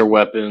laser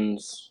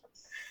weapons.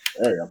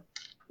 There you go.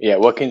 Yeah,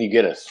 what can you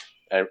get us?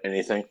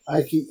 anything?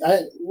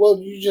 Well,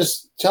 you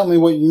just tell me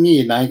what you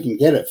need, and I can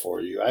get it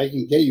for you. I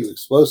can get you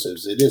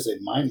explosives. It is a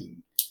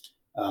mining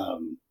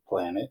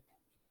planet.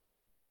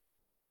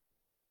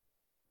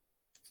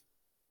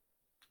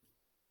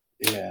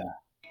 Yeah.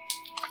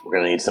 We're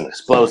gonna need some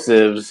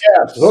explosives.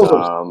 Yeah.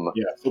 Some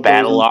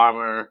battle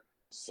armor.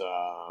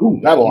 Some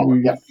battle armor.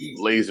 Yeah.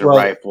 Laser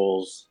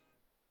rifles.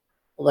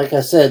 Like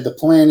I said, the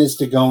plan is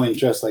to go in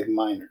just like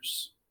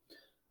miners.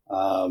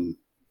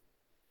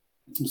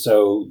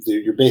 So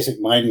your basic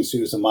mining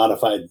suit is a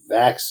modified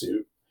vac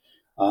suit,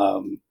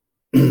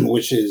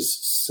 which is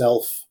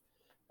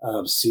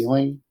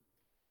self-sealing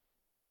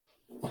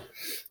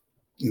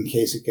in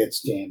case it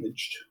gets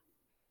damaged.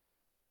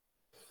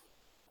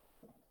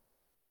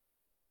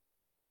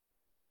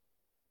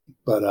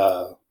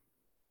 But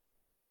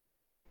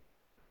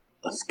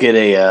let's get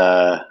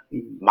a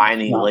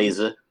mining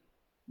laser.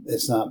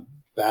 It's not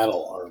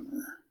battle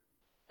armor.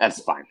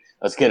 That's fine.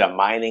 Let's get a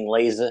mining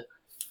laser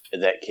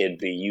that can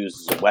be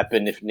used as a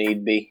weapon if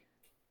need be.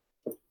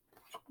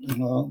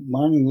 Well,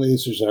 mining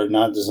lasers are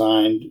not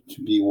designed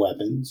to be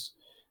weapons.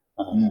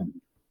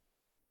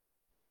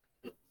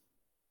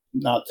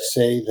 Not to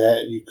say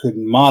that you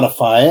couldn't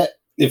modify it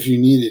if you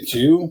needed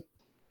to.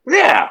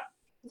 Yeah,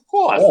 of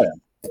course. Oh, yeah.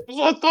 That's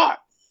what I thought.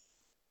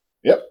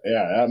 Yep.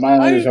 Yeah.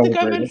 I didn't think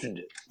I mentioned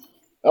it.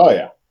 Oh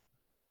yeah.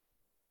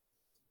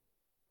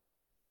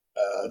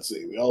 Let's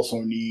see. We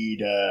also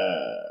need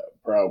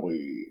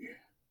probably.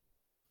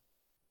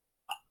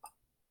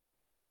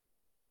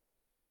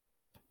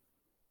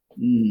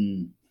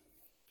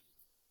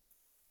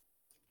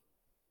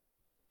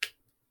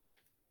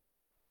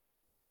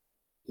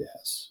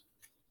 Yes.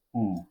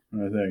 I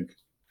think.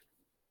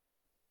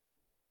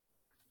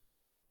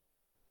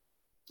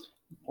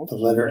 The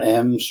letter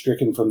M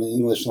stricken from the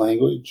English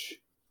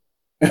language.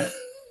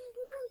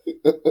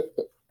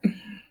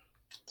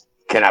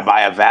 Can I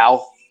buy a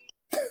vowel?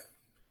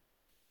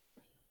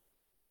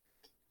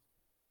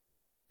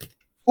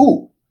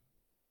 Ooh.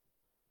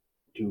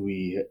 Do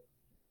you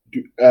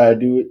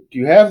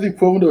have the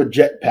equivalent of a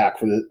jetpack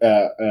for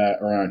the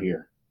around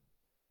here?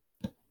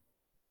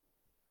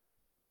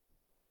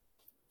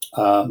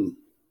 A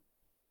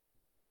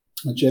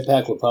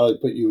jetpack would probably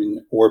put you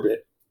in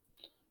orbit.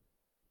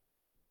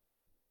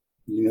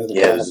 You know,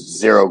 it's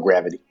zero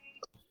gravity.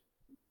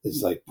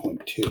 It's like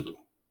 0.2.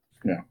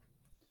 Yeah.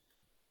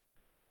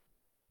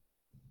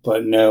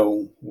 But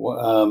no,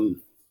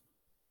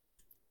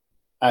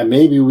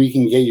 maybe we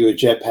can get you a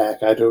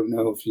jetpack. I don't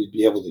know if you'd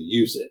be able to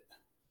use it.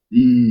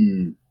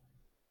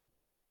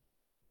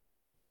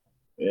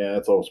 Yeah,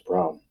 that's always a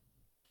problem.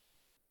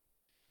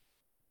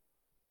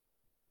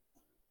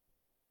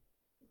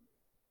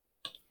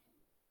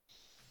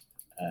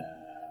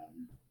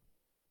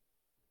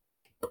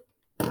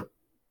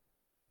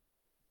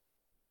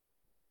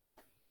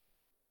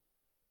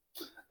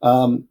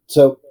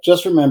 So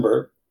just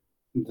remember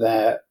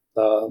that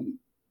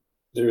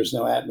there is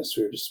no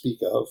atmosphere to speak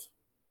of.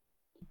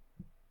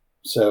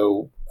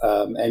 So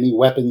any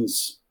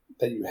weapons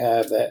that you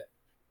have that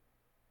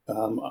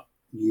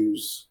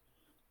use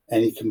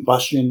any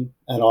combustion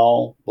at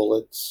all,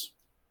 bullets,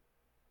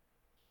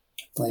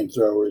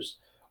 flamethrowers,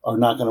 are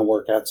not going to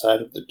work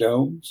outside of the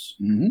domes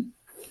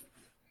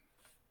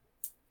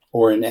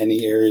or in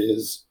any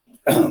areas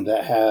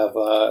that have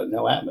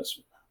no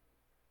atmosphere.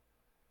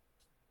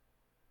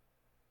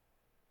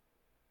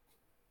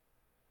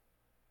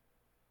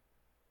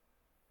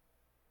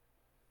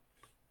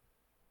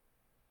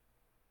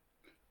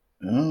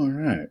 All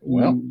right.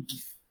 Well,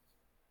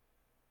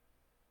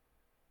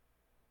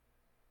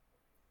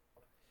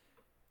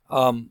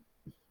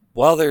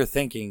 while they're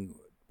thinking,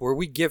 were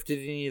we gifted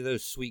any of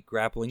those sweet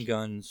grappling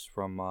guns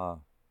from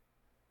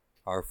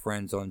our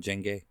friends on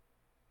Jenge?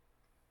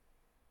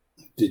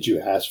 Did you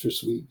ask for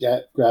sweet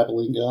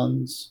grappling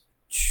guns?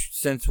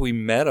 Since we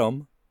met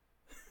them.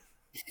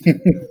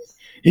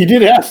 He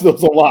did ask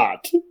those a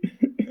lot.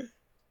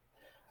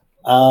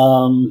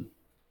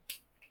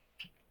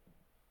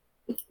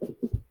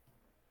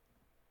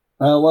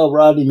 Well,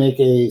 Roddy, make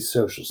a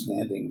social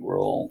standing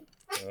roll.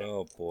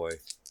 Oh, boy.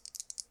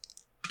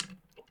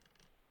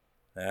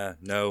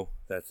 No,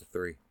 that's a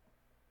 3.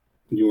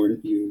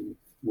 You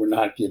were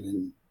not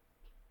given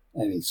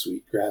any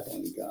sweet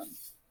grappling gun.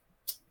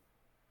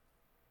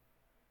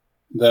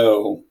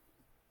 Though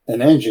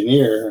an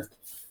engineer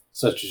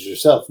such as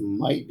yourself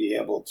might be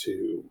able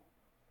to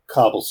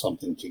cobble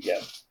something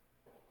together.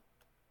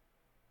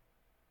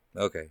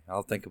 Okay,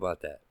 I'll think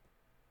about that.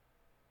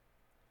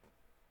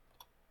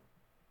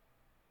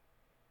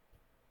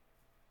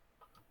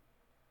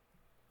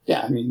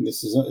 Yeah, I mean,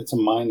 it's a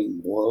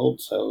mining world,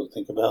 so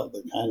think about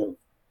the kind of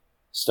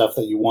stuff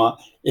that you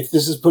want. If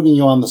this is putting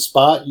you on the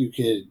spot, you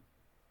could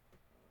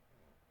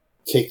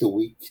take the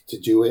week to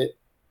do it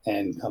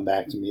and come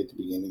back to me at the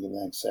beginning of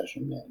the next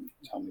session and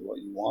tell me what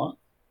you want.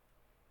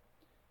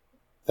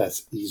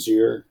 That's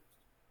easier.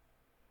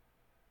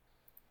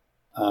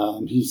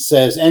 He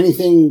says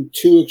anything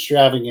too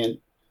extravagant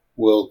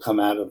will come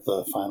out of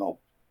the final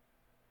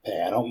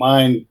pay. I don't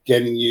mind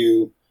getting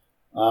you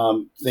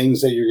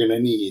things that you're going to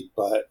need,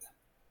 but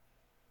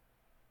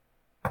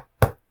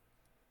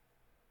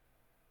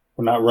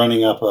we're not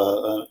running up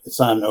it's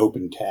not an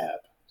open tab.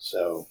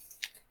 So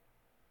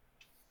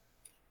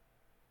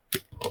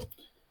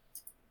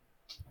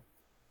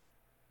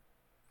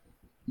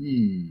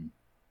Hmm.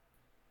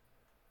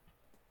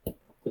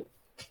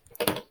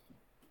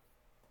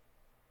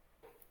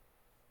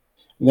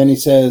 and then he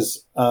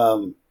says,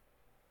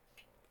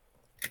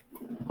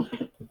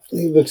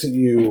 he looks at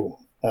you,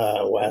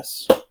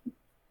 Wes.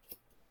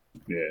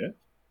 Yeah.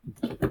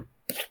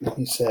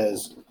 He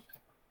says,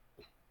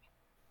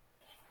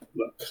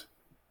 look,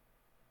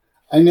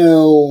 I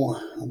know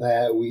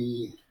that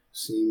we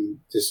seem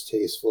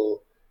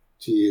distasteful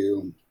to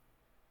you.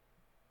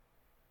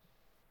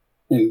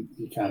 And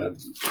he kind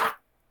of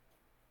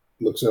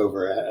looks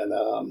over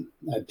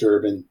at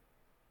Durbin.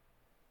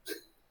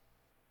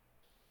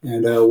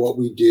 And what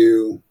we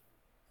do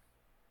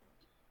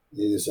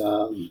is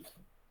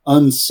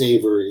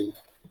unsavory,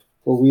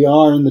 but we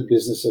are in the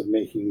business of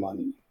making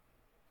money.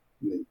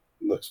 And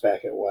he looks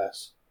back at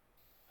Wes,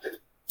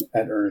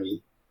 at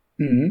Ernie.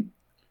 Mm-hmm.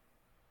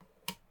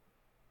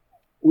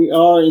 We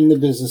are in the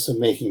business of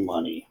making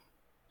money.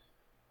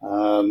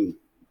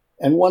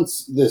 And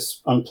once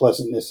this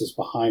unpleasantness is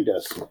behind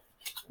us,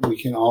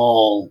 we can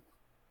all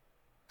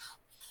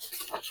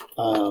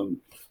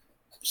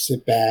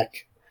sit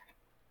back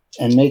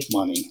and make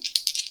money.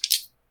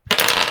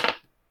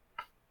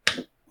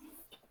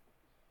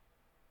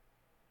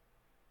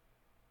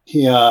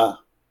 He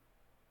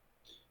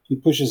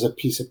pushes a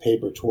piece of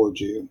paper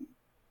towards you.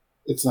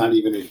 It's not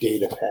even a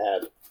data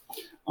pad.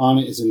 On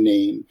it is a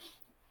name.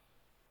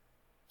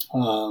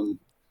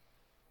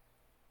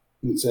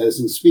 It says,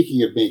 and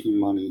speaking of making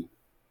money,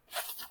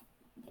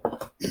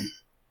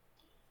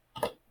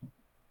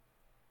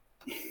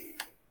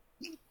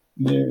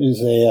 there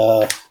is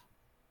a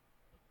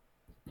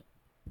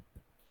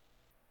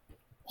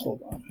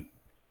hold on.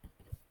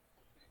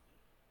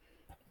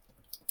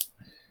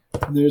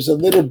 There's a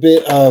little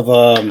bit of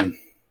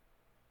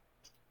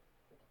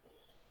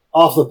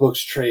off the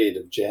books trade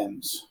of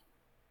gems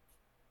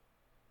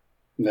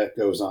that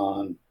goes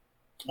on.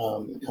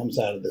 It comes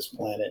out of this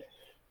planet.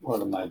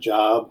 Part of my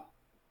job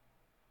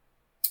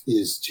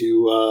is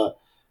to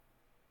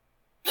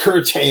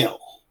curtail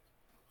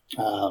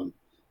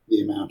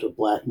the amount of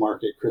black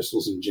market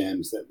crystals and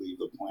gems that leave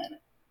the planet.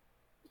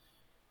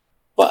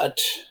 But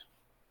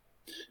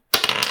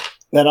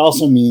that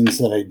also means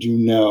that I do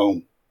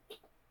know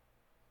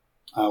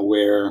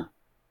where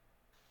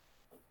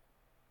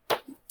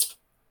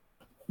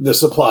the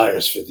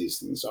suppliers for these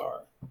things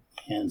are.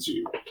 Hands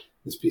you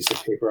this piece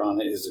of paper. On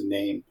it is a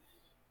name.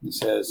 He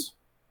says,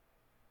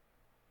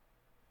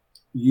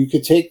 you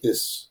could take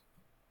this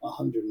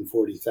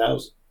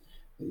 140,000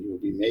 that you will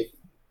be making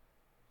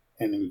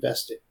and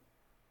invest it.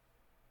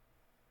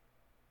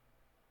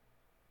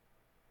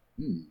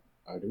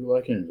 I do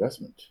like an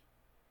investment.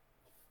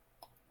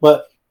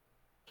 But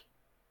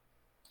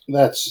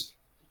that's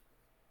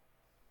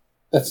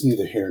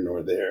neither here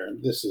nor there.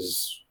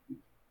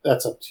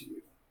 That's up to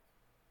you.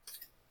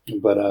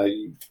 But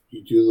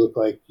you do look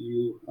like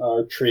you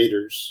are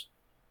traders,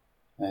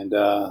 and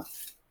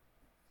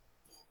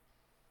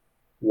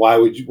why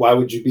would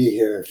you be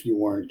here if you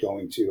weren't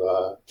going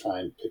to try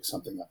and pick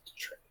something up to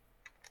trade?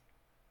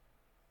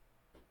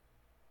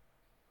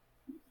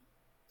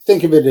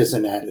 Think of it as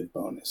an added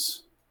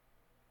bonus.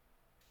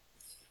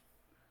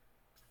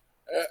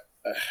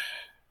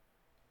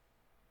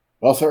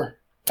 Well, sir,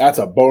 that's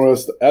a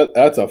bonus.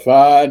 That's a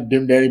fine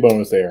dim dandy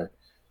bonus there.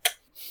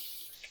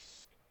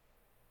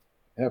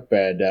 Yep,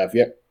 and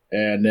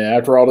and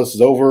after all this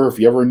is over, if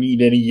you ever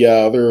need any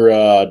other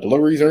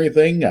deliveries or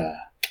anything,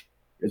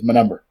 here's my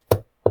number.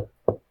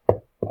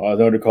 I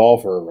know to call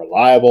for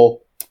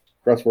reliable,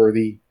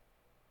 trustworthy,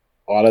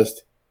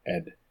 honest,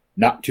 and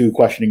not too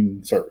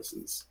questioning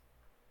services.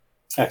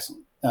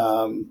 Excellent.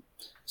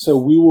 So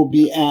we will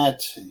be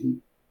at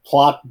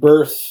Plot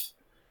Birth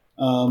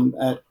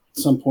at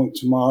some point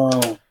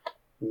tomorrow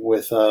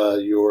with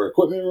your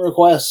equipment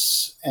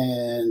requests,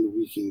 and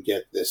we can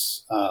get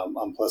this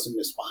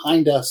unpleasantness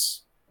behind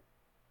us,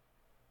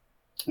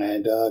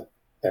 and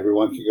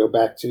everyone can go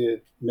back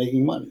to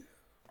making money.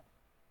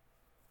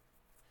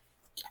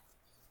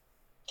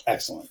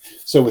 Excellent.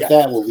 So with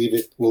that, we'll leave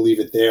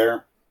it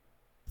there,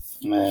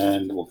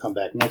 and we'll come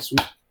back next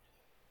week.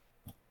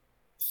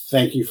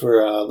 Thank you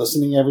for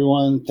listening,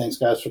 everyone. Thanks,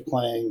 guys, for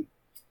playing,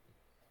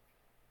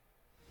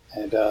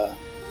 and good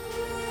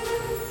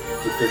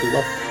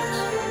luck.